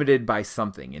are limited by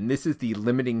something, and this is the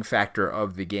limiting factor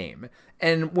of the game.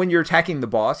 And when you're attacking the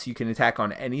boss, you can attack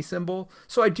on any symbol,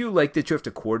 so I do like that you have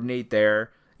to coordinate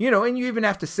there, you know, and you even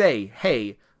have to say,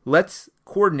 hey, let's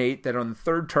coordinate that on the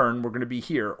 3rd turn we're going to be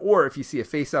here. Or if you see a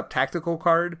face-up tactical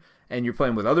card and you're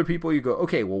playing with other people, you go,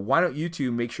 okay, well, why don't you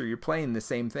two make sure you're playing the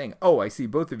same thing? Oh, I see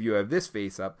both of you have this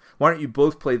face-up. Why don't you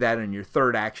both play that in your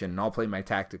 3rd action, and I'll play my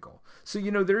tactical? So,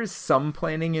 you know, there is some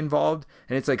planning involved,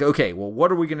 and it's like, okay, well,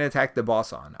 what are we going to attack the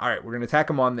boss on? All right, we're going to attack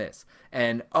him on this.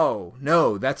 And, oh,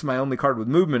 no, that's my only card with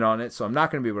movement on it, so I'm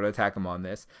not going to be able to attack him on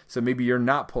this. So maybe you're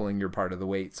not pulling your part of the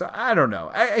weight. So I don't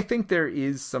know. I think there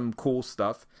is some cool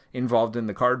stuff involved in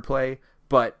the card play,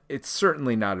 but it's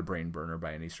certainly not a brain burner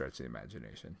by any stretch of the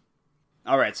imagination.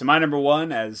 All right, so my number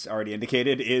 1, as already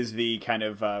indicated, is the kind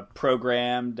of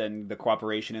programmed and the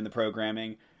cooperation in the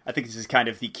programming. I think this is kind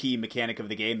of the key mechanic of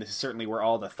the game. This is certainly where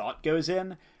all the thought goes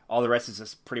in. All the rest is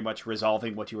just pretty much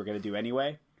resolving what you were going to do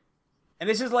anyway. And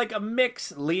this is like a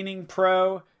mix leaning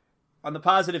pro. On the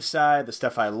positive side, the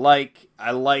stuff I like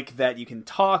that you can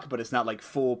talk, but it's not like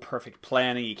full perfect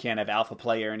planning. You can't have alpha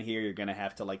player in here. You're going to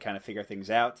have to like kind of figure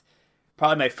things out.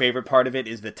 Probably my favorite part of it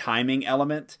is the timing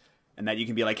element. And that you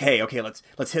can be like, hey, okay,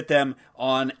 let's hit them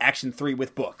on action 3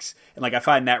 with books. And like I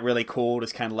find that really cool,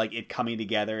 just kind of like it coming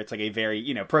together. It's like a very,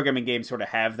 you know, programming games sort of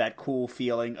have that cool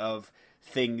feeling of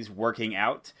things working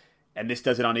out. And this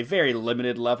does it on a very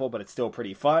limited level, but it's still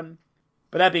pretty fun.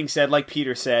 But that being said, like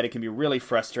Peter said, it can be really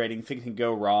frustrating. Things can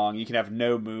go wrong. You can have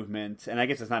no movement. And I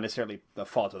guess it's not necessarily the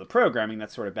fault of the programming.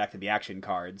 That's sort of back to the action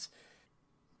cards.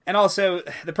 And also,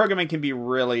 the programming can be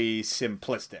really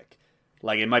simplistic.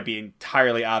 Like, it might be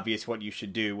entirely obvious what you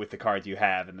should do with the cards you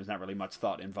have, and there's not really much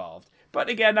thought involved. But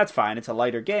again, that's fine. It's a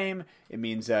lighter game. It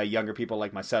means younger people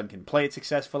like my son can play it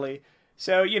successfully.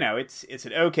 So, you know, it's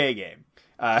an okay game.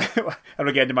 I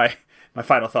don't get into my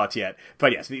final thoughts yet.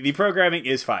 But yes, the programming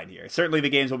is fine here. Certainly the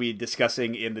games we'll be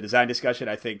discussing in the design discussion,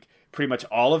 I think pretty much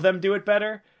all of them do it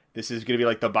better. This is going to be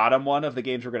like the bottom one of the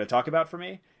games we're going to talk about for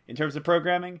me in terms of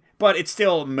programming. But it's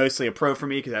still mostly a pro for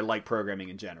me because I like programming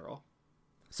in general.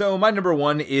 So my number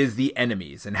 1 is the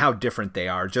enemies and how different they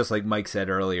are. Just like Mike said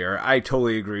earlier, I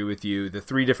totally agree with you. The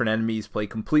 3 different enemies play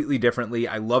completely differently.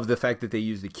 I love the fact that they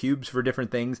use the cubes for different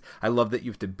things. I love that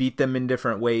you have to beat them in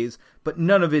different ways, but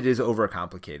none of it is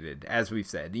overcomplicated. As we've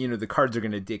said, you know, the cards are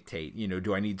going to dictate, you know,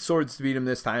 do I need swords to beat them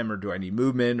this time, or do I need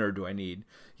movement, or do I need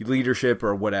leadership,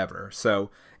 or whatever. So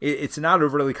it's not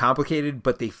overly complicated,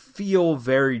 but they feel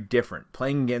very different.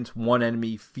 Playing against one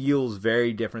enemy feels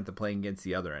very different than playing against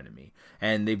the other enemy.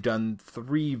 And they've done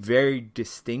 3 very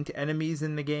distinct enemies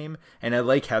in the game, and I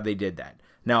like how they did that.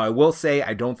 Now, I will say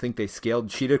I don't think they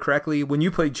scaled Cheetah correctly. When you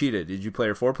played Cheetah, did you play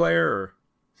her 4-player or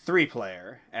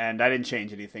 3-player? And I didn't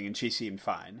change anything, and she seemed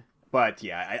fine. But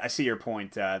yeah, I see your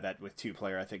point that with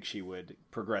 2-player, I think she would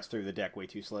progress through the deck way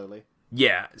too slowly.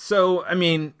 Yeah, so, I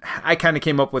mean, I kind of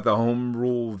came up with a home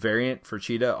rule variant for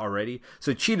Cheetah already.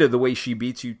 So Cheetah, the way she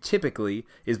beats you typically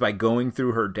is by going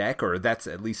through her deck, or that's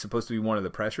at least supposed to be one of the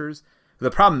pressures.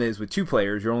 The problem is, with 2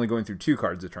 players, you're only going through 2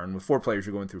 cards a turn. With 4 players,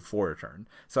 you're going through 4 a turn.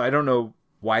 So I don't know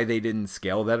why they didn't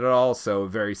scale that at all. So a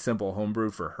very simple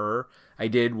homebrew for her I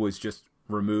did was just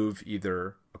remove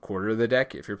either a quarter of the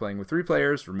deck if you're playing with 3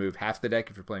 players, remove half the deck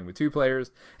if you're playing with 2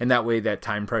 players, and that way that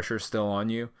time pressure is still on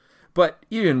you. But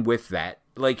even with that,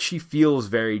 like she feels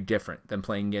very different than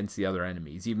playing against the other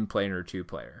enemies, even playing her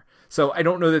 2-player. So I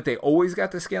don't know that they always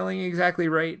got the scaling exactly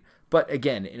right, but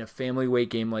again, in a family weight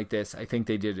game like this, I think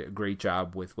they did a great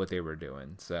job with what they were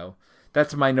doing. So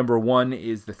that's my number one,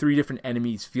 is the 3 different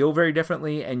enemies feel very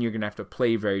differently, and you're going to have to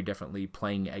play very differently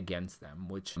playing against them,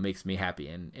 which makes me happy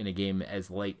in a game as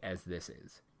light as this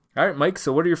is. All right, Mike,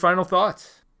 so what are your final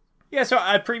thoughts? Yeah, so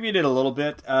I previewed it a little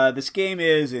bit. This game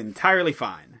is entirely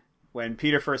fine. When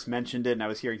Peter first mentioned it and I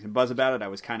was hearing some buzz about it, I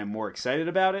was kind of more excited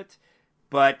about it.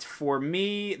 But for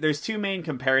me, there's 2 main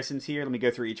comparisons here. Let me go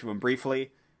through each of them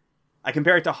briefly. I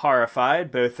compare it to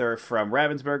Horrified. Both are from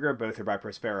Ravensburger. Both are by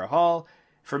Prospero Hall.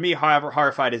 For me,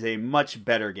 Horrified is a much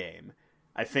better game.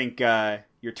 I think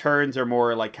your turns are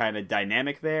more like kind of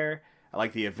dynamic there. I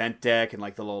like the event deck and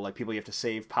like the little like people you have to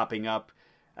save popping up.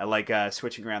 I like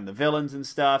switching around the villains and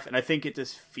stuff. And I think it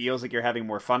just feels like you're having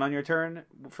more fun on your turn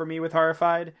for me with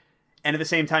Horrified. And at the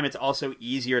same time, it's also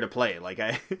easier to play. Like,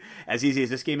 as easy as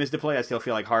this game is to play, I still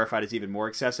feel like Horrified is even more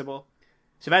accessible.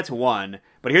 So that's one.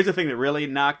 But here's the thing that really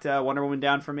knocked Wonder Woman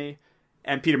down for me.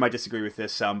 And Peter might disagree with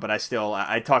this some, but I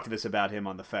talked to this about him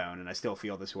on the phone, and I still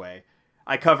feel this way.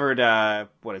 I covered,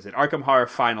 Arkham Horror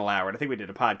Final Hour, and I think we did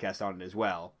a podcast on it as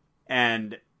well.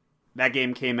 And that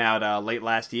game came out late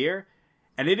last year.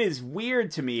 And it is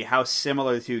weird to me how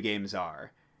similar the 2 games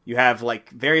are. You have,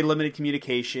 like, very limited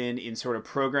communication in sort of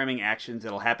programming actions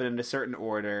that'll happen in a certain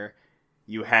order.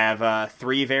 You have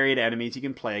 3 varied enemies you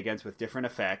can play against with different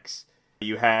effects.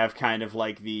 You have kind of,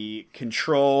 like, the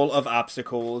control of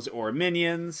obstacles or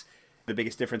minions. The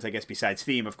biggest difference, I guess, besides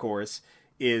theme, of course,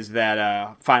 is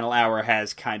that Final Hour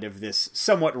has kind of this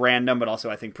somewhat random, but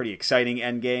also, I think, pretty exciting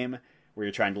endgame, where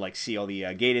you're trying to, like, seal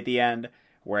the gate at the end.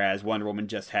 Whereas Wonder Woman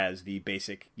just has the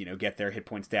basic, get their hit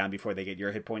points down before they get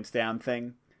your hit points down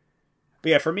thing. But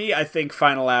yeah, for me, I think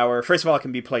Final Hour, first of all, it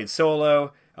can be played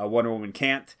solo. Wonder Woman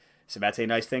can't, so that's a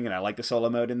nice thing, and I like the solo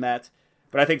mode in that.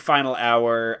 But I think Final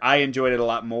Hour, I enjoyed it a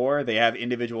lot more. They have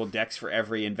individual decks for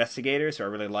every investigator, so I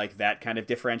really like that kind of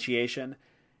differentiation.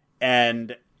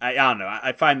 And I don't know,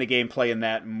 I find the gameplay in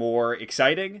that more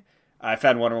exciting. I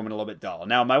found Wonder Woman a little bit dull.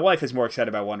 Now, my wife is more excited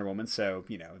about Wonder Woman, so,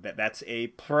 that's a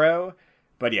pro.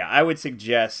 But yeah, I would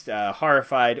suggest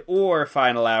Horrified or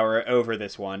Final Hour over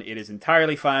this one. It is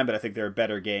entirely fine, but I think there are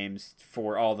better games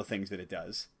for all the things that it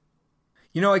does.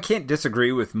 I can't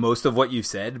disagree with most of what you've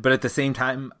said, but at the same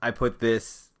time, I put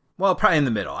this, probably in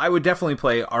the middle. I would definitely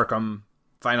play Arkham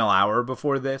Final Hour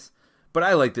before this, but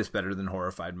I like this better than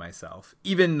Horrified myself.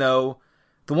 Even though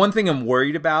the one thing I'm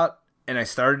worried about, and I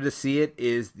started to see it,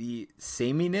 is the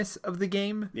sameness of the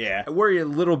game. Yeah. I worry a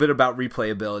little bit about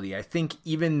replayability. I think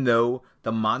even though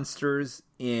the monsters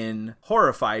in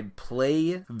Horrified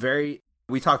play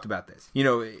we talked about this.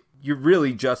 You're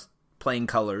really just playing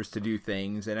colors to do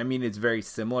things, and I mean, it's very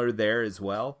similar there as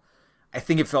well. I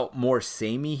think it felt more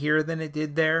samey here than it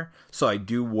did there, so I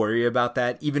do worry about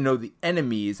that. Even though the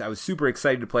enemies, I was super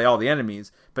excited to play all the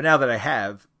enemies, but now that I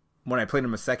have, when I played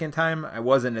them a second time, I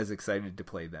wasn't as excited to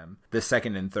play them the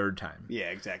second and third time. Yeah,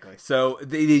 exactly. So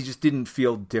they just didn't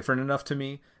feel different enough to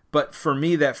me. But for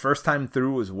me, that first time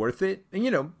through was worth it.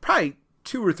 And, probably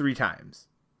 2 or 3 times,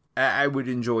 I would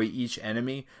enjoy each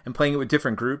enemy and playing it with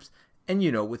different groups. And,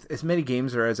 with as many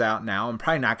games as are out now, I'm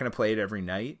probably not going to play it every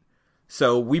night.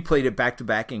 So we played it back to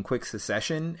back in quick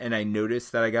succession, and I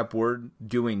noticed that I got bored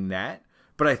doing that.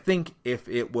 But I think if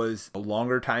it was a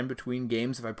longer time between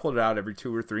games, if I pulled it out every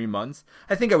 2 or 3 months,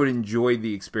 I think I would enjoy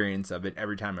the experience of it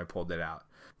every time I pulled it out.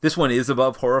 This one is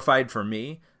above Horrified for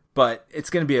me, but it's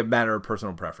going to be a matter of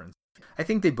personal preference. I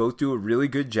think they both do a really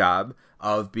good job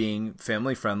of being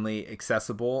family-friendly,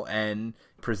 accessible, and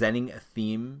presenting a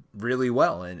theme really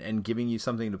well and giving you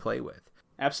something to play with.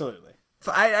 Absolutely.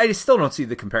 I still don't see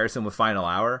the comparison with Final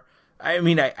Hour. I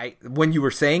mean, I when you were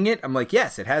saying it, I'm like,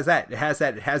 yes, it has that. It has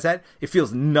that. It has that. It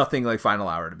feels nothing like Final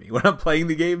Hour to me when I'm playing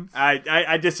the game.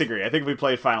 I disagree. I think if we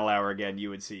played Final Hour again, you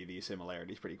would see the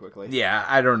similarities pretty quickly. Yeah,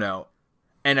 I don't know.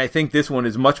 And I think this one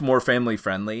is much more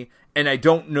family-friendly. And I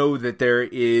don't know that there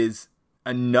is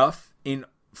enough in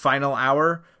Final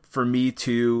Hour for me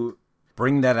to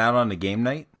bring that out on a game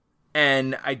night.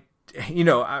 And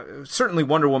certainly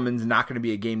Wonder Woman's not going to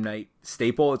be a game night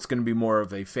staple. It's going to be more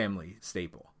of a family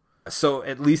staple. So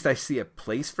at least I see a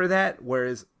place for that.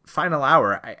 Whereas Final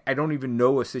Hour, I don't even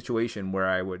know a situation where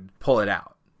I would pull it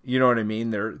out. You know what I mean?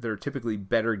 They're typically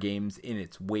better games in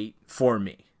its weight for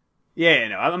me. Yeah,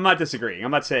 no, I'm not disagreeing.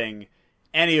 I'm not saying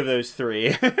any of those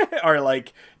 3 are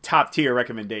like top tier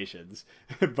recommendations,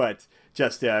 but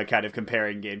just kind of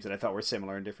comparing games that I thought were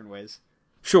similar in different ways.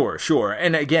 Sure, sure.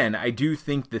 And again, I do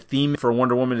think the theme for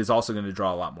Wonder Woman is also going to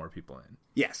draw a lot more people in.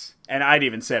 Yes. And I'd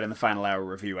even said in the final hour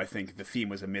review, I think the theme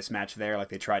was a mismatch there. Like,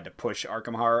 they tried to push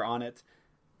Arkham Horror on it,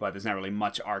 but there's not really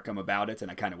much Arkham about it, and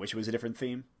I kind of wish it was a different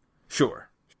theme. Sure.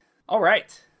 All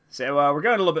right. So we're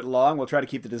going a little bit long. We'll try to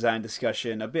keep the design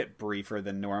discussion a bit briefer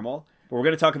than normal. But we're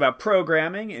going to talk about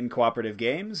programming in cooperative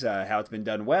games, how it's been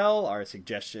done well, our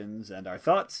suggestions, and our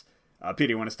thoughts.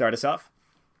 Peter, you want to start us off?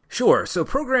 Sure. So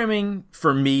programming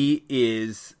for me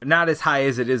is not as high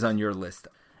as it is on your list.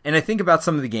 And I think about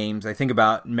some of the games. I think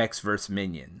about Mechs vs.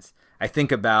 Minions. I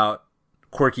think about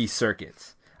Quirky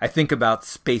Circuits. I think about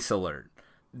Space Alert.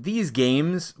 These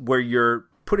games where you're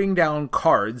putting down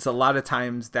cards, a lot of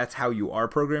times that's how you are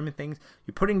programming things.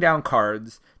 You're putting down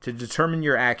cards to determine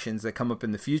your actions that come up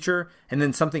in the future, and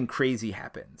then something crazy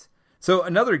happens. So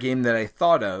another game that I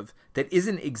thought of that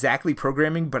isn't exactly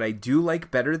programming, but I do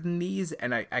like better than these,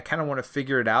 and I kind of want to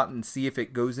figure it out and see if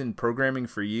it goes in programming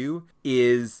for you,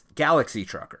 is Galaxy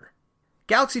Trucker.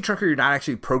 Galaxy Trucker, you're not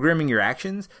actually programming your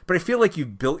actions, but I feel like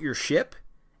you've built your ship,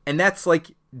 and that's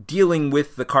like dealing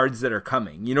with the cards that are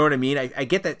coming. You know what I mean? I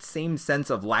get that same sense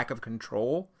of lack of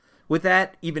control with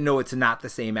that, even though it's not the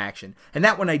same action. And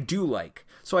that one I do like.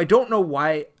 So I don't know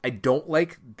why I don't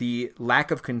like the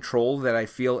lack of control that I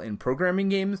feel in programming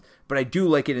games, but I do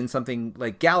like it in something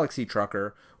like Galaxy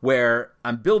Trucker, where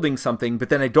I'm building something, but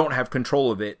then I don't have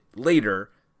control of it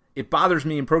later. It bothers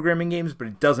me in programming games, but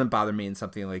it doesn't bother me in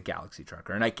something like Galaxy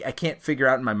Trucker. And I can't figure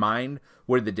out in my mind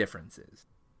where the difference is.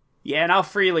 Yeah, and I'll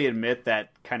freely admit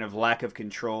that kind of lack of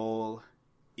control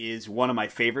is one of my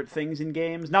favorite things in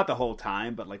games. Not the whole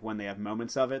time, but like when they have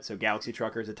moments of it. So Galaxy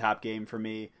Trucker is a top game for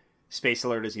me. Space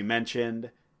Alert, as you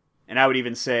mentioned. And I would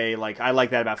even say, like, I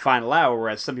like that about Final Hour,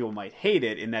 whereas some people might hate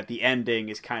it in that the ending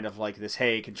is kind of like this,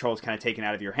 hey, control's kind of taken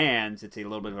out of your hands. It's a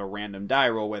little bit of a random die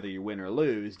roll, whether you win or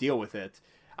lose. Deal with it.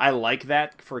 I like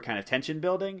that for kind of tension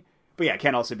building. But yeah, it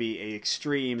can also be an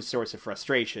extreme source of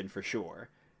frustration, for sure.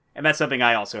 And that's something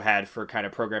I also had for kind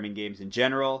of programming games in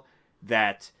general,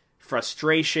 that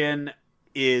frustration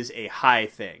is a high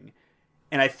thing.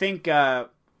 And I think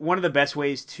one of the best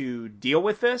ways to deal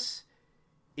with this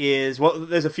is, well,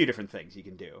 there's a few different things you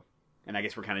can do. And I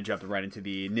guess we're kind of jumping right into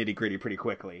the nitty-gritty pretty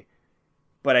quickly.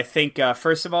 But I think,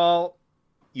 first of all,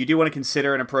 you do want to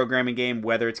consider in a programming game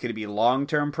whether it's going to be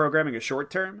long-term programming or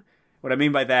short-term. What I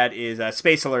mean by that is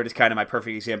Space Alert is kind of my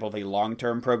perfect example of a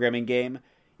long-term programming game.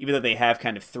 Even though they have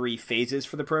kind of 3 phases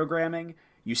for the programming,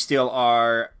 you still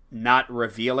are not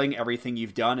revealing everything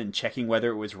you've done and checking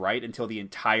whether it was right until the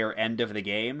entire end of the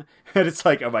game. And it's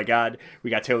like, oh my god,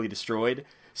 we got totally destroyed.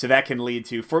 So that can lead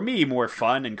to, for me, more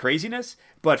fun and craziness,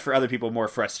 but for other people, more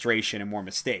frustration and more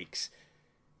mistakes.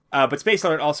 But Space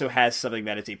Alert also has something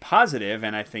that is a positive,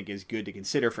 and I think is good to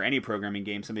consider for any programming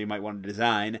game somebody might want to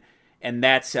design, and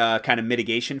that's kind of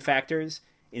mitigation factors.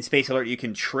 In Space Alert, you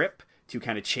can trip to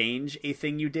kind of change a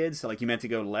thing you did. So like you meant to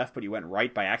go left, but you went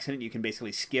right by accident. You can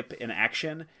basically skip an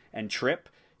action and trip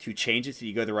to change it so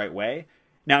you go the right way.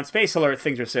 Now in Space Alert,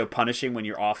 things are so punishing when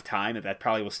you're off time that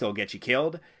probably will still get you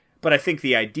killed. But I think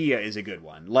the idea is a good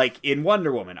one. Like in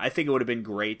Wonder Woman, I think it would have been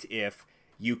great if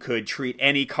you could treat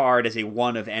any card as a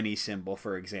 1 of any symbol,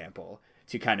 for example,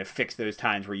 to kind of fix those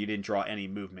times where you didn't draw any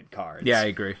movement cards. Yeah, I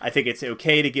agree. I think it's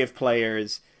okay to give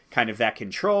players kind of that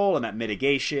control and that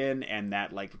mitigation and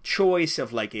that like choice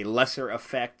of like a lesser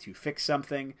effect to fix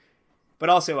something. But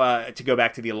also to go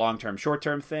back to the long-term,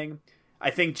 short-term thing, I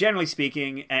think generally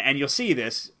speaking, and you'll see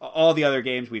this, all the other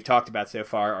games we've talked about so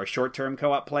far are short-term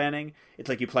co-op planning. It's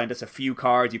like you plan just a few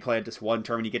cards, you play just one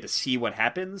turn, and you get to see what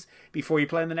happens before you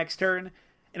plan the next turn.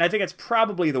 And I think that's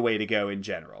probably the way to go in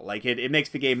general. Like it makes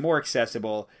the game more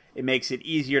accessible, it makes it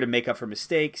easier to make up for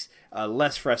mistakes,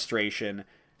 less frustration.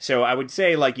 So I would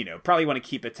say, like, you know, probably want to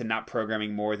keep it to not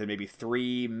programming more than maybe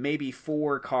 3, maybe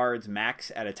 4 cards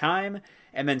max at a time,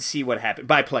 and then see what happens.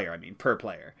 By player, I mean, per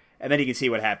player. And then you can see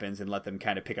what happens and let them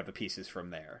kind of pick up the pieces from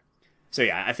there. So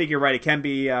yeah, I think you're right. It can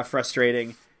be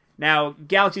frustrating. Now,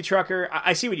 Galaxy Trucker,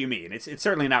 I see what you mean. It's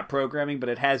certainly not programming, but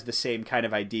it has the same kind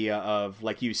of idea of,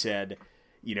 like you said,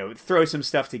 you know, throw some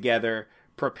stuff together,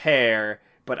 prepare,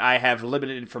 but I have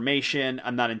limited information.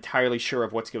 I'm not entirely sure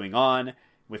of what's going on.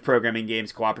 With programming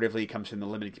games cooperatively, it comes from the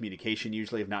limited communication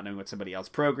usually of not knowing what somebody else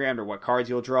programmed or what cards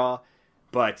you'll draw.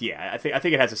 But yeah, I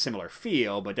think it has a similar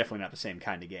feel, but definitely not the same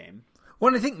kind of game.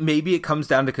 Well, I think maybe it comes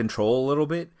down to control a little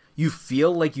bit. You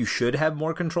feel like you should have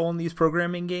more control in these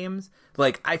programming games.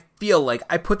 Like, I feel like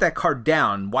I put that card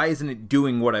down. Why isn't it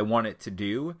doing what I want it to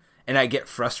do? And I get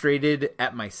frustrated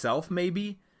at myself,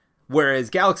 maybe. Whereas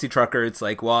Galaxy Trucker, it's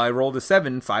like, well, I rolled a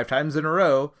 7 5 times in a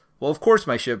row. Well, of course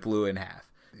my ship blew in half.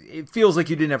 It feels like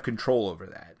you didn't have control over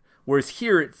that. Whereas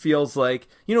here it feels like,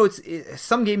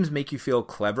 some games make you feel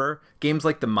clever. Games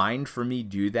like The Mind for me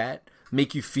do that.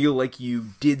 Make you feel like you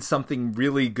did something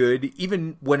really good,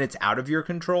 even when it's out of your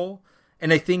control.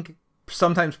 And I think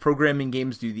sometimes programming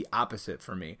games do the opposite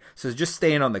for me. So just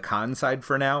staying on the con side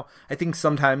for now, I think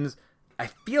sometimes I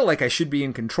feel like I should be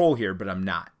in control here, but I'm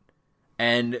not.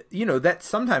 And, that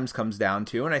sometimes comes down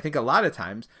to, and I think a lot of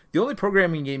times, the only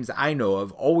programming games I know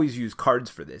of always use cards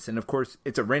for this. And of course,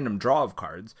 it's a random draw of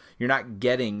cards. You're not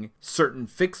getting certain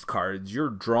fixed cards.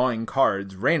 You're drawing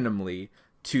cards randomly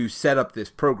to set up this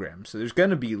program. So there's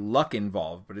going to be luck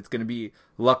involved, but it's going to be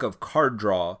luck of card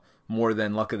draw more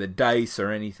than luck of the dice or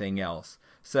anything else.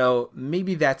 So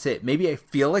maybe that's it. Maybe I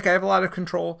feel like I have a lot of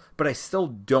control, but I still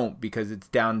don't because it's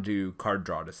down to card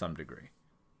draw to some degree.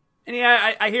 And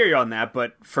yeah, I hear you on that,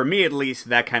 but for me at least,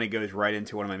 that kind of goes right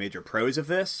into one of my major pros of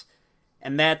this.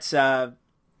 And that's, in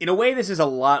a way, this is a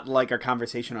lot like our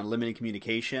conversation on limited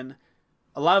communication.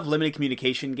 A lot of limited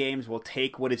communication games will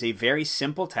take what is a very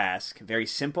simple task, very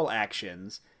simple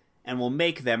actions, and will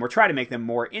make them, or try to make them,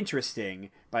 more interesting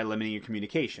by limiting your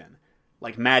communication.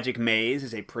 Like Magic Maze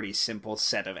is a pretty simple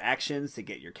set of actions to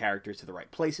get your characters to the right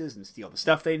places and steal the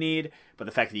stuff they need, but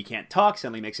the fact that you can't talk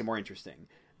suddenly makes it more interesting.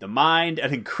 The Mind,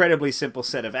 an incredibly simple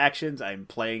set of actions. I'm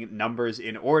playing numbers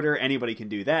in order. Anybody can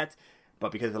do that.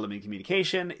 But because of the limited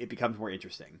communication, it becomes more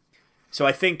interesting. So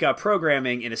I think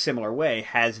programming in a similar way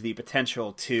has the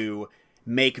potential to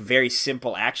make very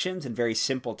simple actions and very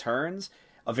simple turns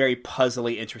a very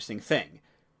puzzly interesting thing.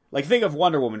 Like, think of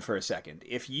Wonder Woman for a second.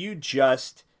 If you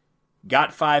just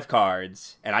got 5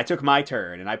 cards, and I took my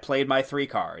turn, and I played my 3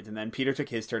 cards, and then Peter took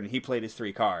his turn, and he played his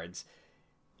 3 cards,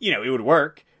 it would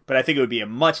work. But I think it would be a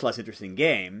much less interesting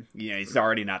game. It's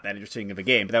already not that interesting of a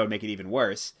game, but that would make it even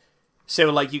worse.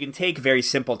 So, you can take very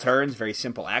simple turns, very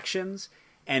simple actions,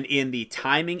 and in the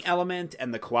timing element,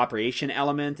 and the cooperation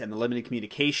element, and the limited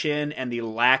communication, and the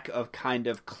lack of kind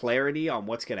of clarity on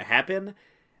what's going to happen,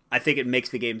 I think it makes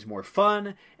the games more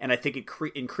fun, and I think it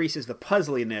increases the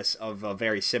puzzliness of a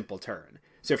very simple turn.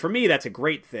 So for me, that's a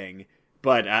great thing,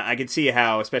 but I can see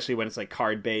how, especially when it's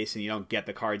card-based, and you don't get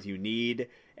the cards you need,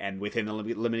 and within the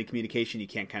limited communication, you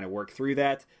can't kind of work through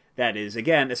that. That is,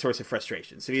 again, a source of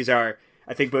frustration. So these are,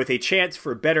 I think, both a chance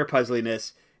for better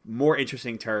puzzliness, more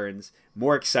interesting turns,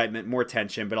 more excitement, more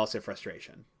tension, but also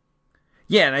frustration.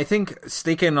 Yeah, and I think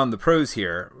sticking on the pros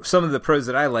here, some of the pros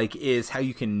that I like is how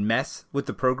you can mess with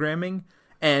the programming.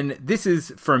 And this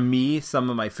is, for me, some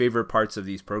of my favorite parts of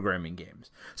these programming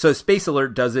games. So Space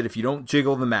Alert does it. If you don't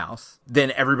jiggle the mouse,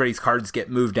 then everybody's cards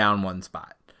get moved down one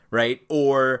spot, right?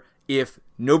 Or if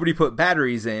nobody put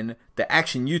batteries in, the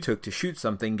action you took to shoot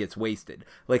something gets wasted.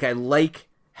 I like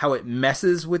how it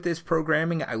messes with this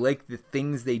programming. I like the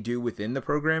things they do within the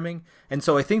programming. And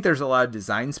so I think there's a lot of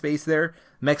design space there.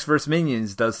 Mechs vs.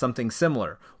 Minions does something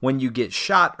similar. When you get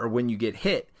shot or when you get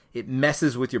hit, it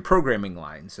messes with your programming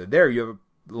line. So there you have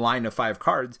a line of 5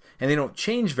 cards, and they don't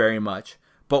change very much.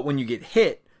 But when you get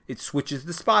hit, it switches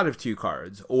the spot of 2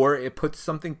 cards, or it puts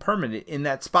something permanent in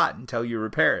that spot until you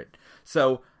repair it.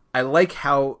 So I like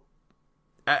how,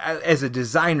 as a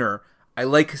designer, I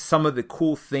like some of the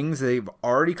cool things they've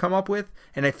already come up with,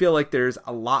 and I feel like there's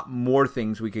a lot more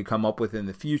things we could come up with in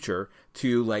the future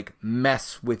to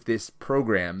mess with this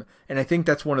program. And I think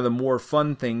that's one of the more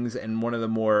fun things and one of the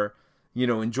more,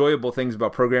 enjoyable things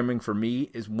about programming for me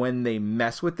is when they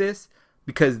mess with this,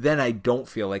 because then I don't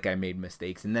feel like I made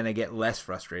mistakes, and then I get less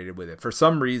frustrated with it. For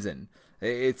some reason,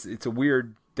 it's a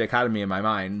weird dichotomy in my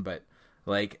mind, but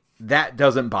that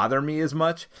doesn't bother me as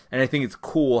much. And I think it's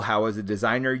cool how, as a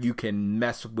designer, you can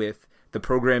mess with the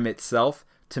program itself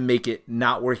to make it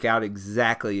not work out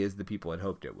exactly as the people had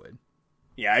hoped it would.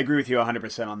 Yeah, I agree with you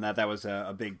 100% on that. That was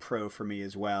a big pro for me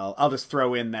as well. I'll just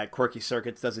throw in that Quirky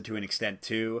Circuits does it to an extent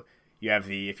too. You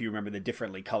have if you remember, the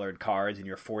differently colored cards, and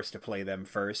you're forced to play them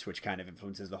first, which kind of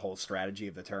influences the whole strategy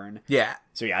of the turn. Yeah.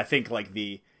 So yeah, I think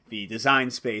the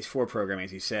design space for programming,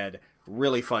 as you said,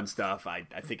 really fun stuff. I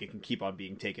think it can keep on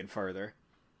being taken further.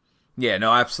 Yeah,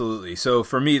 no, absolutely. So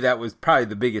for me, that was probably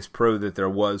the biggest pro that there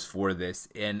was for this.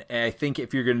 And I think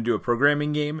if you're going to do a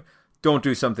programming game, don't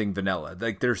do something vanilla.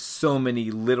 There's so many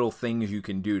little things you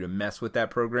can do to mess with that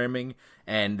programming,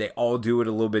 and they all do it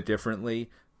a little bit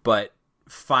differently. But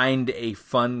find a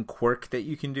fun quirk that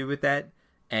you can do with that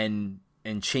and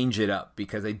change it up,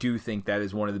 because I do think that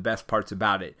is one of the best parts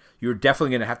about it. You're definitely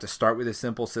going to have to start with a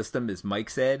simple system, as Mike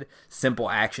said. Simple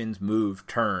actions: move,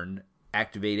 turn,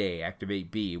 activate A,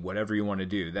 activate B, whatever you want to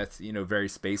do. That's, very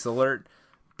Space Alert.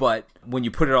 But when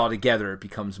you put it all together, it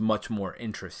becomes much more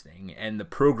interesting. And the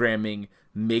programming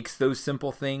makes those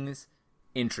simple things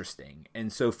interesting.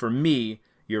 And so for me,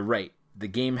 you're right. the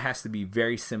game has to be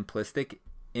very simplistic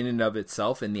in and of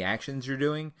itself in the actions you're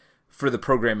doing for the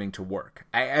programming to work.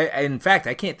 In fact,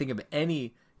 I can't think of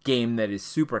any game that is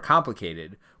super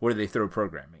complicated where they throw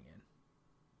programming in.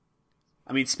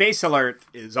 I mean, Space Alert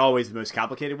is always the most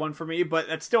complicated one for me, but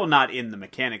that's still not in the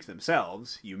mechanics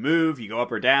themselves. You move, you go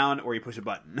up or down, or you push a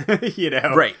button,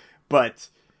 Right. But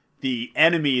the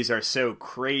enemies are so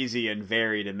crazy and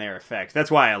varied in their effects.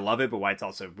 That's why I love it, but why it's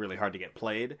also really hard to get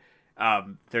played.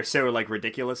 They're so like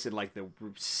ridiculous in like the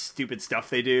stupid stuff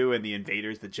they do and the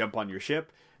invaders that jump on your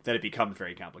ship that it becomes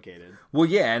very complicated. Well,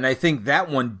 yeah, and I think that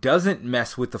one doesn't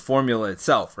mess with the formula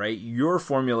itself, right? Your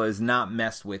formula is not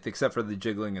messed with except for the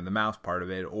jiggling of the mouse part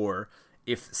of it, or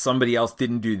if somebody else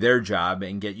didn't do their job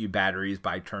and get you batteries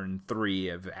by turn 3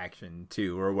 of action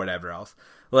 2 or whatever else.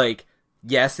 Like,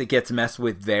 yes, it gets messed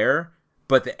with there,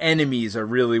 but the enemies are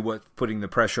really what's putting the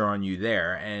pressure on you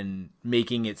there and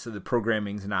making it so the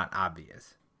programming's not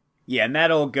obvious. Yeah, and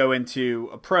that'll go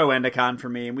into a pro and a con for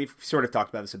me, and we've sort of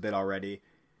talked about this a bit already.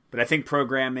 But I think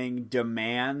programming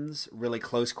demands really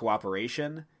close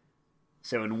cooperation.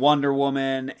 So in Wonder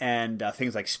Woman and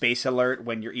things like Space Alert,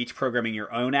 when you're each programming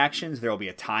your own actions, there will be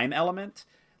a time element.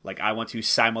 Like, I want to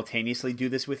simultaneously do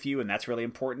this with you, and that's really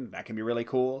important. That can be really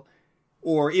cool.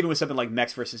 Or even with something like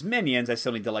Mechs versus Minions, I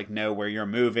still need to, like, know where you're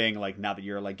moving, like, now that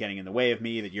you're, like, getting in the way of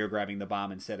me, that you're grabbing the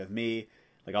bomb instead of me.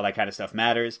 Like, all that kind of stuff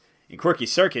matters. In Quirky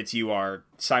Circuits, you are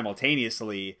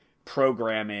simultaneously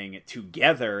programming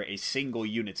together a single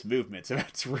unit's movement. So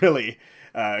that's really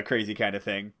a crazy kind of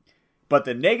thing. But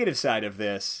the negative side of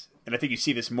this, and I think you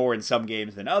see this more in some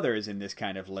games than others in this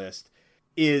kind of list,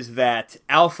 is that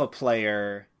alpha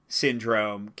player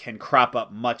syndrome can crop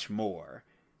up much more.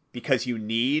 Because you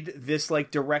need this like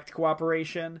direct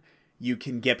cooperation, you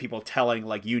can get people telling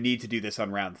like you need to do this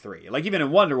on round 3. Like even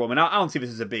in Wonder Woman, I don't see this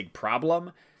as a big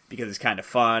problem because it's kind of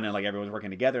fun and like everyone's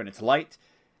working together and it's light.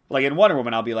 Like in Wonder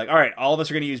Woman, I'll be like, all right, all of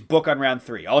us are going to use book on round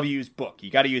 3. All of you use book.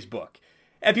 You got to use book.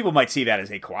 And people might see that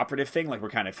as a cooperative thing, like we're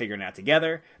kind of figuring it out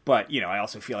together. But, you know, I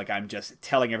also feel like I'm just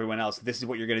telling everyone else this is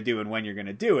what you're going to do and when you're going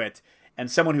to do it. And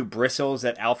someone who bristles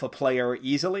at alpha player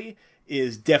easily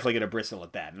is definitely going to bristle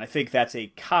at that. And I think that's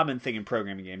a common thing in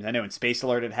programming games. I know in Space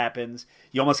Alert it happens.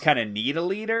 You almost kind of need a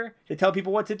leader to tell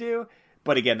people what to do.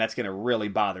 But again, that's going to really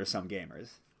bother some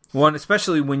gamers. One,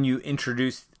 especially when you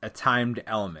introduce a timed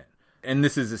element. And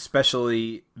this is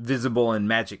especially visible in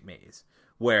Magic Maze,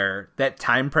 where that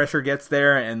time pressure gets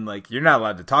there and, like, you're not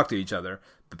allowed to talk to each other,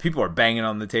 but people are banging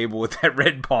on the table with that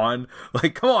red pawn.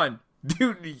 Like, come on,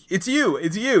 dude, it's you.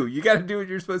 You got to do what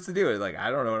you're supposed to do. Like,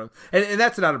 I don't know. And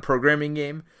that's not a programming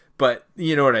game, but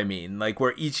you know what I mean? Like,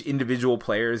 where each individual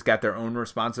player has got their own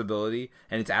responsibility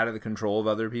and it's out of the control of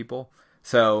other people.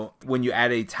 So when you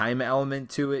add a time element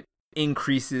to it,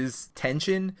 increases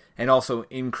tension and also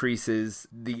increases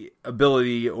the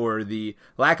ability or the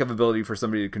lack of ability for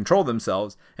somebody to control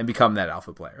themselves and become that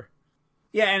alpha player.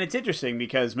 Yeah, and it's interesting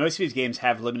because most of these games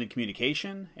have limited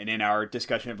communication, and in our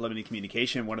discussion of limited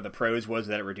communication, one of the pros was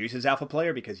that it reduces alpha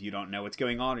player because you don't know what's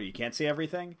going on or you can't see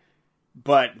everything.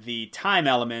 But the time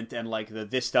element and like the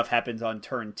this stuff happens on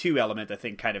turn 2 element, I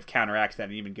think kind of counteracts that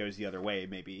and even goes the other way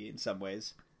maybe in some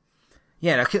ways.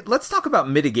 Yeah, now, let's talk about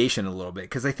mitigation a little bit,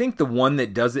 because I think the one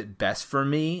that does it best for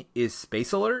me is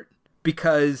Space Alert,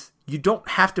 because you don't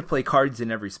have to play cards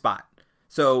in every spot.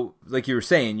 So, like you were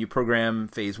saying, you program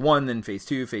phase 1, then phase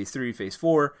 2, phase 3, phase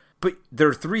 4, but there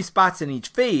are 3 spots in each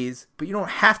phase, but you don't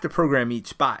have to program each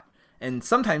spot. And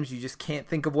sometimes you just can't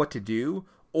think of what to do,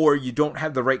 or you don't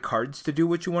have the right cards to do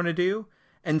what you want to do.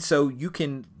 And so you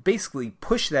can basically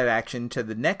push that action to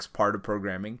the next part of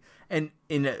programming. And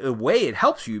in a way, it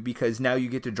helps you because now you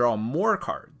get to draw more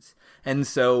cards. And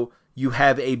so you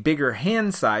have a bigger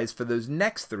hand size for those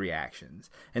next 3 actions.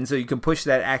 And so you can push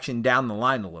that action down the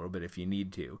line a little bit if you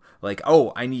need to. Like,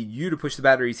 oh, I need you to push the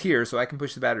batteries here so I can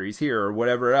push the batteries here or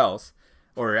whatever else.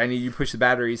 Or I need you to push the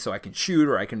batteries so I can shoot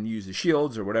or I can use the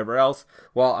shields or whatever else.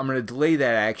 Well, I'm going to delay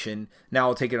that action. Now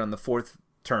I'll take it on the 4th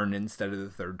turn instead of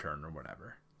the 3rd turn or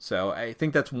whatever. So I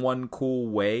think that's one cool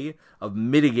way of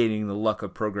mitigating the luck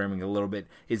of programming a little bit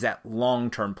is that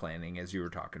long-term planning, as you were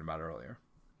talking about earlier.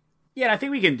 Yeah, and I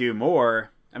think we can do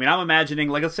more. I mean, I'm imagining,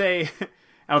 like, let's say,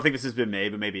 I don't think this has been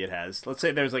made, but maybe it has. Let's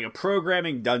say there's like a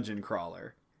programming dungeon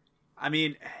crawler. I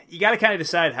mean, you got to kind of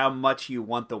decide how much you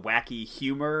want the wacky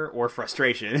humor or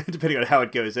frustration, depending on how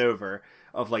it goes over,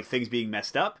 of like things being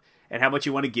messed up, and how much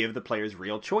you want to give the players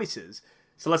real choices.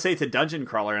 So let's say it's a dungeon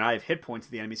crawler and I have hit points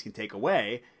the enemies can take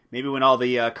away. Maybe when all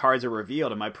the cards are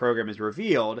revealed and my program is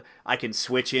revealed, I can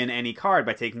switch in any card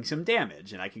by taking some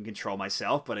damage, and I can control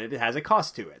myself, but it has a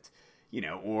cost to it.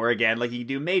 Or again, like you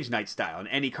do Mage Knight style, and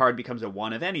any card becomes a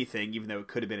 1 of anything, even though it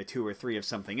could have been a 2 or 3 of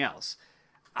something else.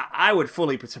 I would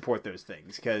fully support those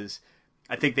things, because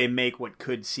I think they make what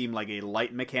could seem like a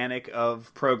light mechanic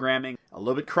of programming a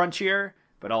little bit crunchier,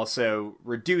 but also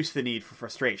reduce the need for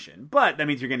frustration. But that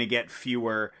means you're going to get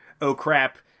fewer, oh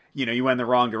crap, you went in the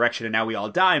wrong direction and now we all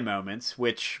die moments,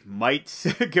 which might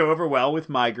go over well with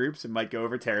my groups and might go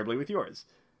over terribly with yours.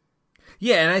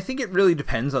 Yeah, and I think it really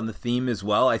depends on the theme as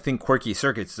well. I think Quirky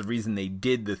Circuits, the reason they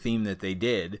did the theme that they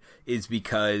did is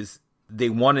because they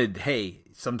wanted, hey,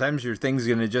 sometimes your thing's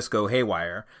going to just go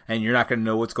haywire and you're not going to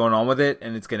know what's going on with it,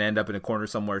 and it's going to end up in a corner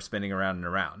somewhere spinning around and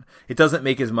around. It doesn't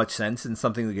make as much sense in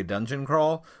something like a dungeon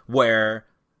crawl where,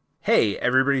 hey,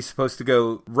 everybody's supposed to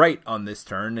go right on this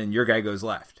turn and your guy goes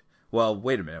left. Well,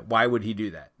 wait a minute. Why would he do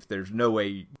that? There's no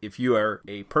way, if you are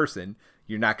a person,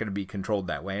 you're not going to be controlled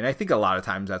that way. And I think a lot of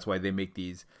times that's why they make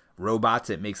these robots.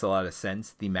 It makes a lot of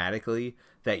sense thematically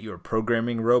that you're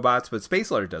programming robots, but Space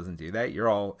Alert doesn't do that. You're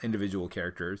all individual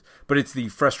characters. But it's the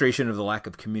frustration of the lack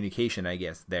of communication, I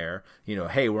guess, there.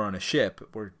 Hey, we're on a ship.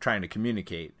 We're trying to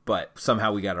communicate, but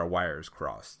somehow we got our wires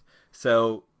crossed.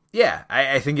 So yeah,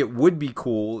 I think it would be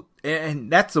cool.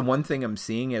 And that's the one thing I'm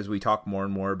seeing as we talk more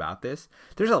and more about this.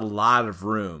 There's a lot of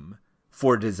room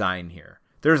for design here.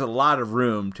 There's a lot of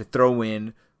room to throw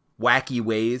in wacky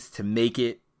ways to make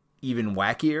it even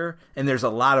wackier. And there's a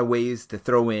lot of ways to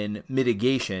throw in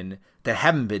mitigation that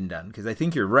haven't been done. Because I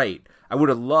think you're right. I would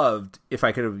have loved if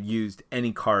I could have used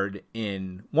any card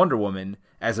in Wonder Woman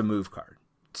as a move card.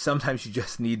 Sometimes you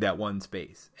just need that one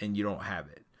space and you don't have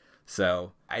it.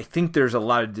 So I think there's a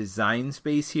lot of design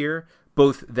space here,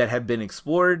 both that have been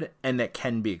explored and that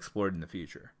can be explored in the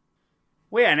future.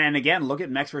 Well, yeah, and again, look at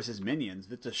Mechs vs. Minions.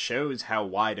 That just shows how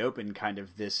wide open kind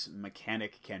of this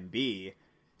mechanic can be.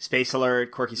 Space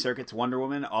Alert, Quirky Circuits, Wonder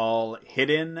Woman, all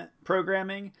hidden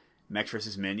programming. Mechs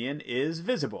vs. Minion is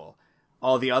visible.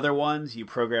 All the other ones, you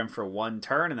program for one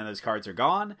turn and then those cards are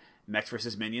gone. Mechs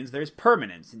vs. Minions, there's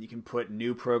permanence, and you can put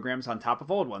new programs on top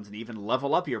of old ones and even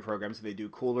level up your programs so they do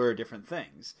cooler or different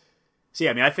things. So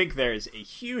yeah, I think there's a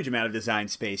huge amount of design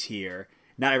space here.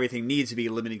 Not everything needs to be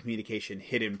limited communication,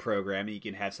 hidden programming. You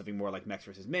can have something more like Mechs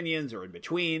vs. Minions or in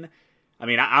between. I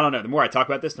don't know. The more I talk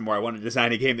about this, the more I want to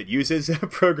design a game that uses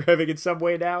programming in some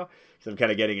way now, because I'm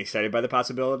kind of getting excited by the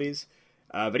possibilities.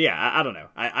 But yeah, I don't know.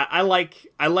 I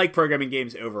like programming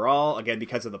games overall. Again,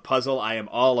 because of the puzzle, I am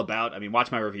all about.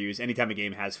 Watch my reviews. Anytime a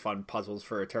game has fun puzzles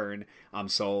for a turn, I'm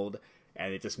sold,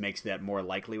 and it just makes that more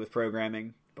likely with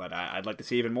programming. But I'd like to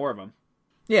see even more of them.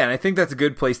 Yeah, and I think that's a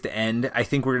good place to end. I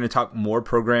think we're going to talk more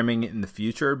programming in the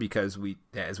future because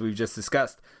as we've just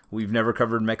discussed, we've never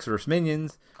covered Mechs vs.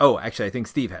 Minions. Oh, actually, I think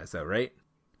Steve has, though, right?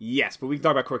 Yes, but we can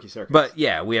talk about Quirky Circuits. But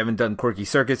yeah, we haven't done Quirky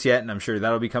Circuits yet, and I'm sure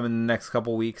that'll be coming in the next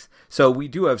couple weeks. So we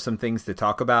do have some things to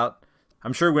talk about.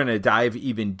 I'm sure we're going to dive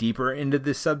even deeper into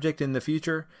this subject in the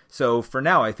future. So for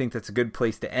now, I think that's a good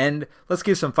place to end. Let's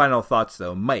give some final thoughts,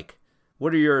 though. Mike,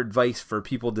 what are your advice for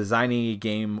people designing a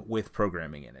game with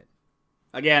programming in it?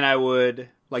 Again, I would,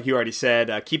 like you already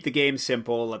said, keep the game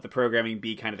simple. Let the programming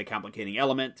be kind of the complicating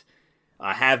element.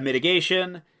 Have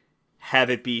mitigation. Have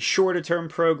it be shorter-term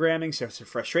programming so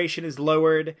frustration is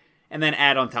lowered. And then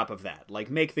add on top of that.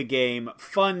 Make the game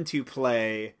fun to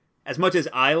play. As much as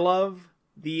I love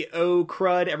the oh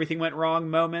crud, everything went wrong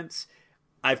moments,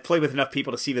 I've played with enough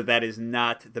people to see that is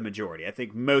not the majority. I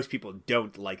think most people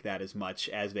don't like that as much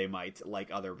as they might like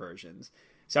other versions.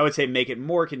 So I would say make it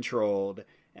more controlled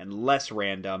and less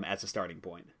random as a starting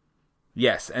point.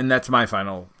 Yes, and that's my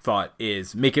final thought,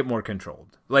 is make it more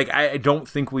controlled. I don't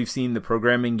think we've seen the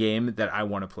programming game that I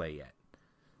want to play yet.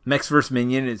 Mechs vs.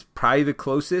 Minion is probably the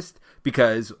closest,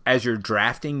 because as you're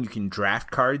drafting, you can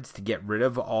draft cards to get rid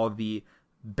of all the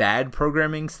bad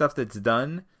programming stuff that's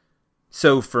done.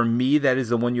 So for me, that is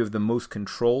the one you have the most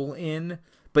control in.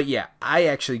 But yeah, I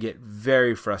actually get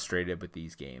very frustrated with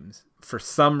these games. For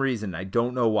some reason, I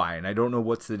don't know why, and I don't know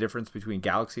what's the difference between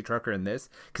Galaxy Trucker and this,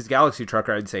 because Galaxy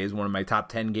Trucker, I'd say, is one of my top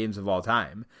 10 games of all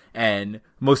time, and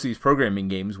most of these programming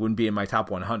games wouldn't be in my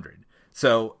top 100.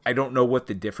 So I don't know what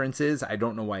the difference is. I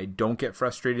don't know why I don't get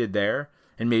frustrated there,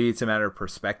 and maybe it's a matter of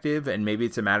perspective, and maybe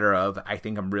it's a matter of I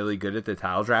think I'm really good at the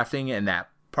tile drafting and that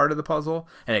part of the puzzle,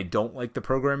 and I don't like the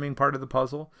programming part of the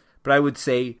puzzle. But I would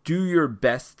say do your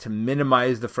best to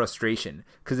minimize the frustration,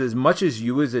 because as much as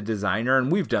you as a designer,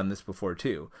 and we've done this before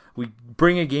too, we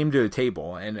bring a game to a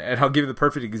table, and I'll give you the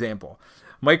perfect example.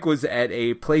 Mike was at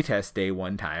a playtest day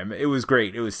one time. It was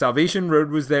great. It was Salvation Road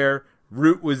was there,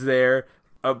 Root was there,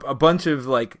 a bunch of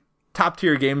top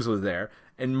tier games was there,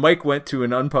 and Mike went to an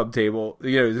Unpub table.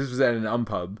 This was at an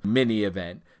Unpub mini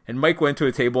event. and Mike went to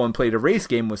a table and played a race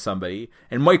game with somebody,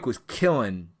 and Mike was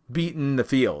beating the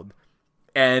field.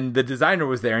 And the designer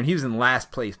was there, and he was in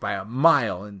last place by a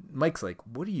mile. And Mike's like,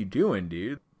 what are you doing,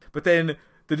 dude? But then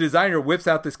the designer whips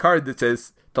out this card that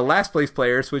says, the last place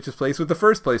player switches place with the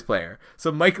first place player.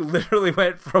 So Mike literally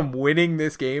went from winning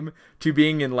this game to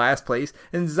being in last place.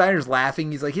 And the designer's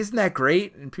laughing. He's like, isn't that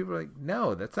great? And people are like,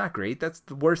 no, that's not great. That's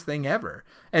the worst thing ever.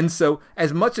 And so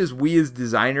as much as we as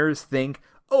designers think,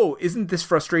 oh, isn't this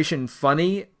frustration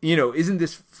funny? Isn't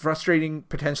this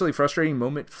potentially frustrating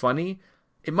moment funny?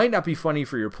 It might not be funny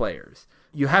for your players.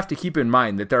 You have to keep in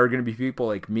mind that there are going to be people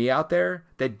like me out there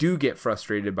that do get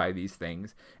frustrated by these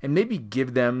things, and maybe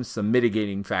give them some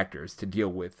mitigating factors to deal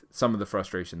with some of the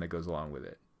frustration that goes along with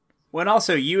it. Well, and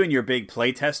also you and your big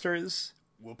play testers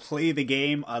will play the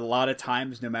game a lot of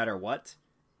times no matter what,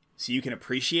 so you can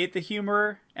appreciate the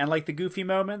humor and like the goofy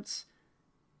moments.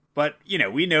 But,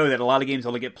 we know that a lot of games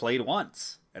only get played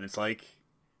once, and it's like,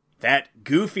 that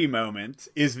goofy moment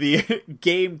is the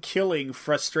game-killing,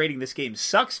 frustrating, this game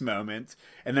sucks moment,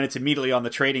 and then it's immediately on the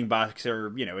trading box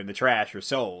or, in the trash or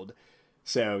sold.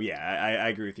 So, yeah, I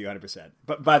agree with you 100%.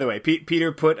 But, by the way,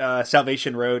 Peter put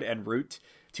Salvation Road and Root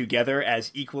together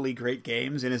as equally great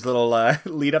games in his little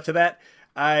lead up to that.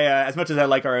 As much as I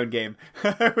like our own game,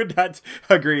 I would not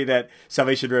agree that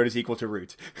Salvation Road is equal to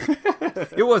Root.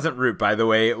 It wasn't Root, by the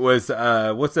way. It was,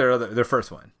 what's their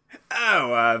first one?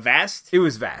 Oh, Vast? It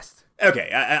was Vast.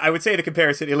 Okay, I would say the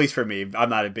comparison, at least for me, I'm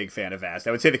not a big fan of Vast.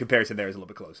 I would say the comparison there is a little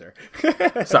bit closer.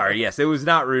 Sorry, yes, it was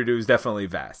not Root, it was definitely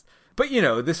Vast. But,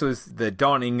 this was the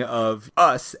dawning of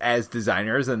us as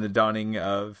designers and the dawning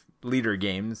of Leader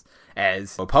Games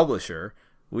as a publisher.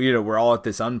 We're all at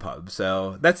this Unpub,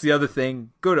 so that's the other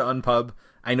thing. Go to Unpub.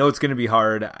 I know it's going to be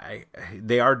hard.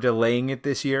 They are delaying it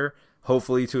this year,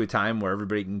 hopefully to a time where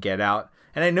everybody can get out.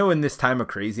 And I know in this time of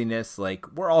craziness, like,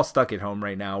 we're all stuck at home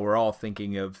right now. We're all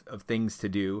thinking of things to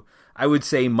do. I would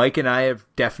say Mike and I have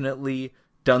definitely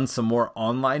done some more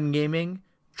online gaming.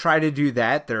 Try to do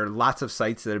that. There are lots of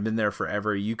sites that have been there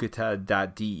forever.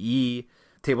 Yucata.de,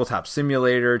 Tabletop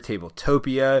Simulator,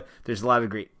 Tabletopia. There's a lot of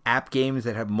great app games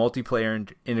that have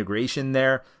multiplayer integration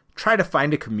there. Try to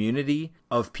find a community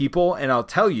of people. And I'll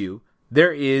tell you,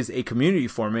 there is a community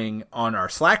forming on our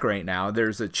Slack right now.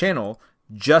 There's a channel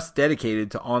just dedicated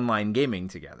to online gaming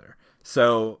together.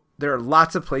 So there are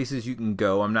lots of places you can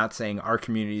go. I'm not saying our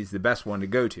community is the best one to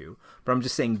go to, but I'm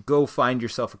just saying go find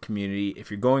yourself a community.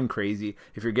 If you're going crazy,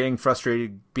 if you're getting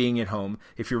frustrated being at home,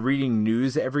 if you're reading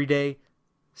news every day,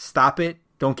 stop it.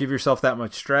 Don't give yourself that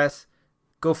much stress.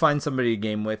 Go find somebody to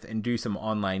game with and do some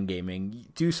online gaming.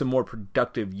 Do some more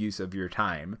productive use of your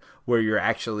time where you're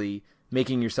actually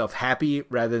making yourself happy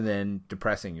rather than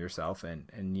depressing yourself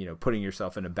and putting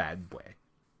yourself in a bad way.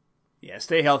 Yeah,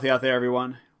 stay healthy out there,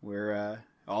 everyone. We're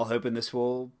all hoping this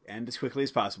will end as quickly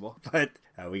as possible. But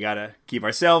we got to keep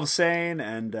ourselves sane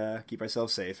and keep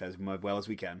ourselves safe as well as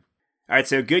we can. All right,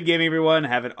 so good gaming, everyone.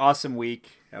 Have an awesome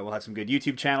week. We'll have some good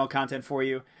YouTube channel content for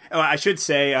you. Oh, I should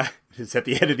say, it's at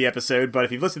the end of the episode, but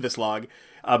if you've listened to this log,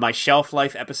 my Shelf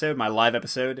Life episode, my live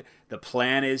episode, the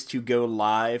plan is to go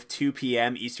live 2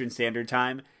 p.m. Eastern Standard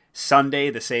Time, Sunday,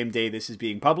 the same day this is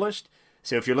being published.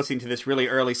 So if you're listening to this really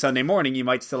early Sunday morning, you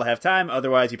might still have time.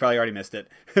 Otherwise, you probably already missed it.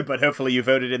 But hopefully you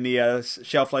voted in the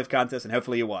Shelf Life contest, and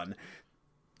hopefully you won.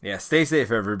 Yeah, stay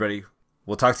safe, everybody.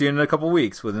 We'll talk to you in a couple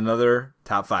weeks with another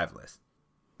Top 5 list.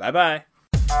 Bye-bye.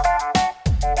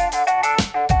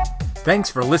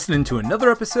 Thanks for listening to another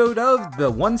episode of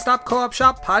the One Stop Co-op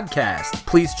Shop podcast.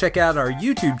 Please check out our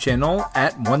YouTube channel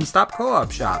at One Stop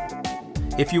Co-op Shop.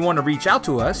 If you want to reach out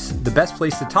to us, the best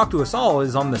place to talk to us all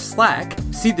is on the Slack.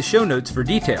 See the show notes for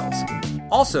details.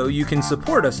 Also, you can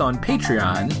support us on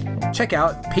Patreon. Check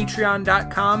out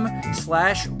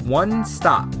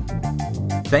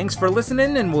patreon.com/onestop. Thanks for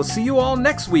listening, and we'll see you all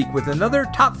next week with another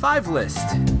Top 5 list.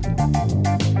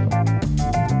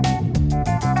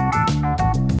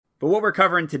 But what we're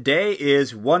covering today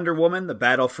is Wonder Woman, The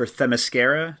Battle for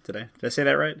Themyscira. Did I say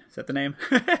that right? Is that the name?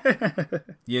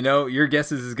 Your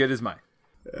guess is as good as mine.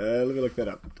 Let me look that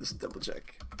up. Just double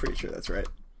check. Pretty sure that's right.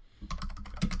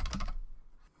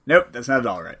 Nope, that's not at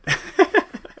all right.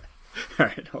 All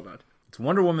right, hold on. It's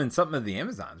Wonder Woman, something of the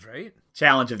Amazons, right?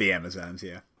 Challenge of the Amazons,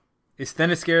 yeah. Is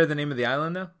Themyscira the name of the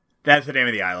island, though? That's the name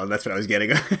of the island. That's what I was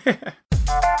getting.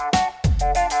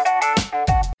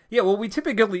 Yeah, well, we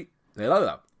typically... Well, at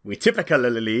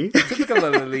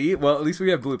least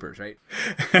we have bloopers, right?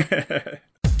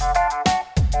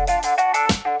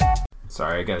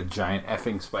 Sorry, I got a giant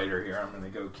effing spider here I'm going to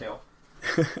go kill.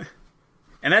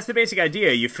 And that's the basic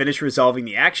idea. You finish resolving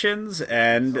the actions,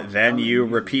 and then you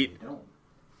repeat...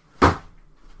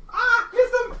 Ah!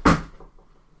 Get them!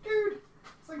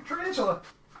 Tarantula.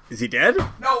 Is he dead?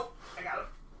 No, I got him.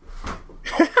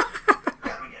 Oh,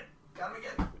 got him again. Got him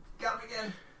again. Got him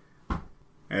again.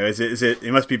 Is it?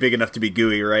 It must be big enough to be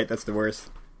gooey, right? That's the worst.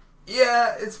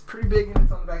 Yeah, it's pretty big and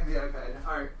it's on the back of the iPad.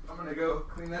 Alright, I'm gonna go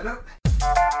clean that up.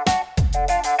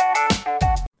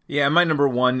 Yeah, my number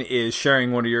one is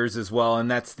sharing one of yours as well, and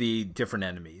that's the different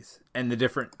enemies. And the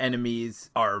different enemies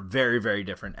are very, very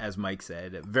different, as Mike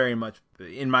said. Very much,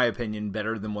 in my opinion,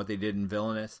 better than what they did in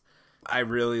Villainous. I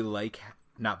really like...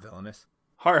 Not Villainous.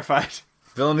 Horrified.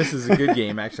 Villainous is a good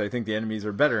game, actually. I think the enemies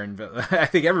are better in Villainous. I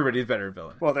think everybody's better in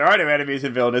Villainous. Well, there are no enemies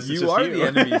in Villainous. You are the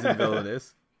enemies in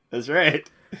Villainous. That's right.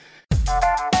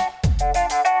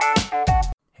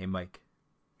 Hey, Mike.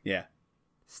 Yeah.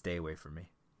 Stay away from me.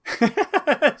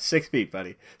 6 feet,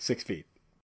 buddy. 6 feet.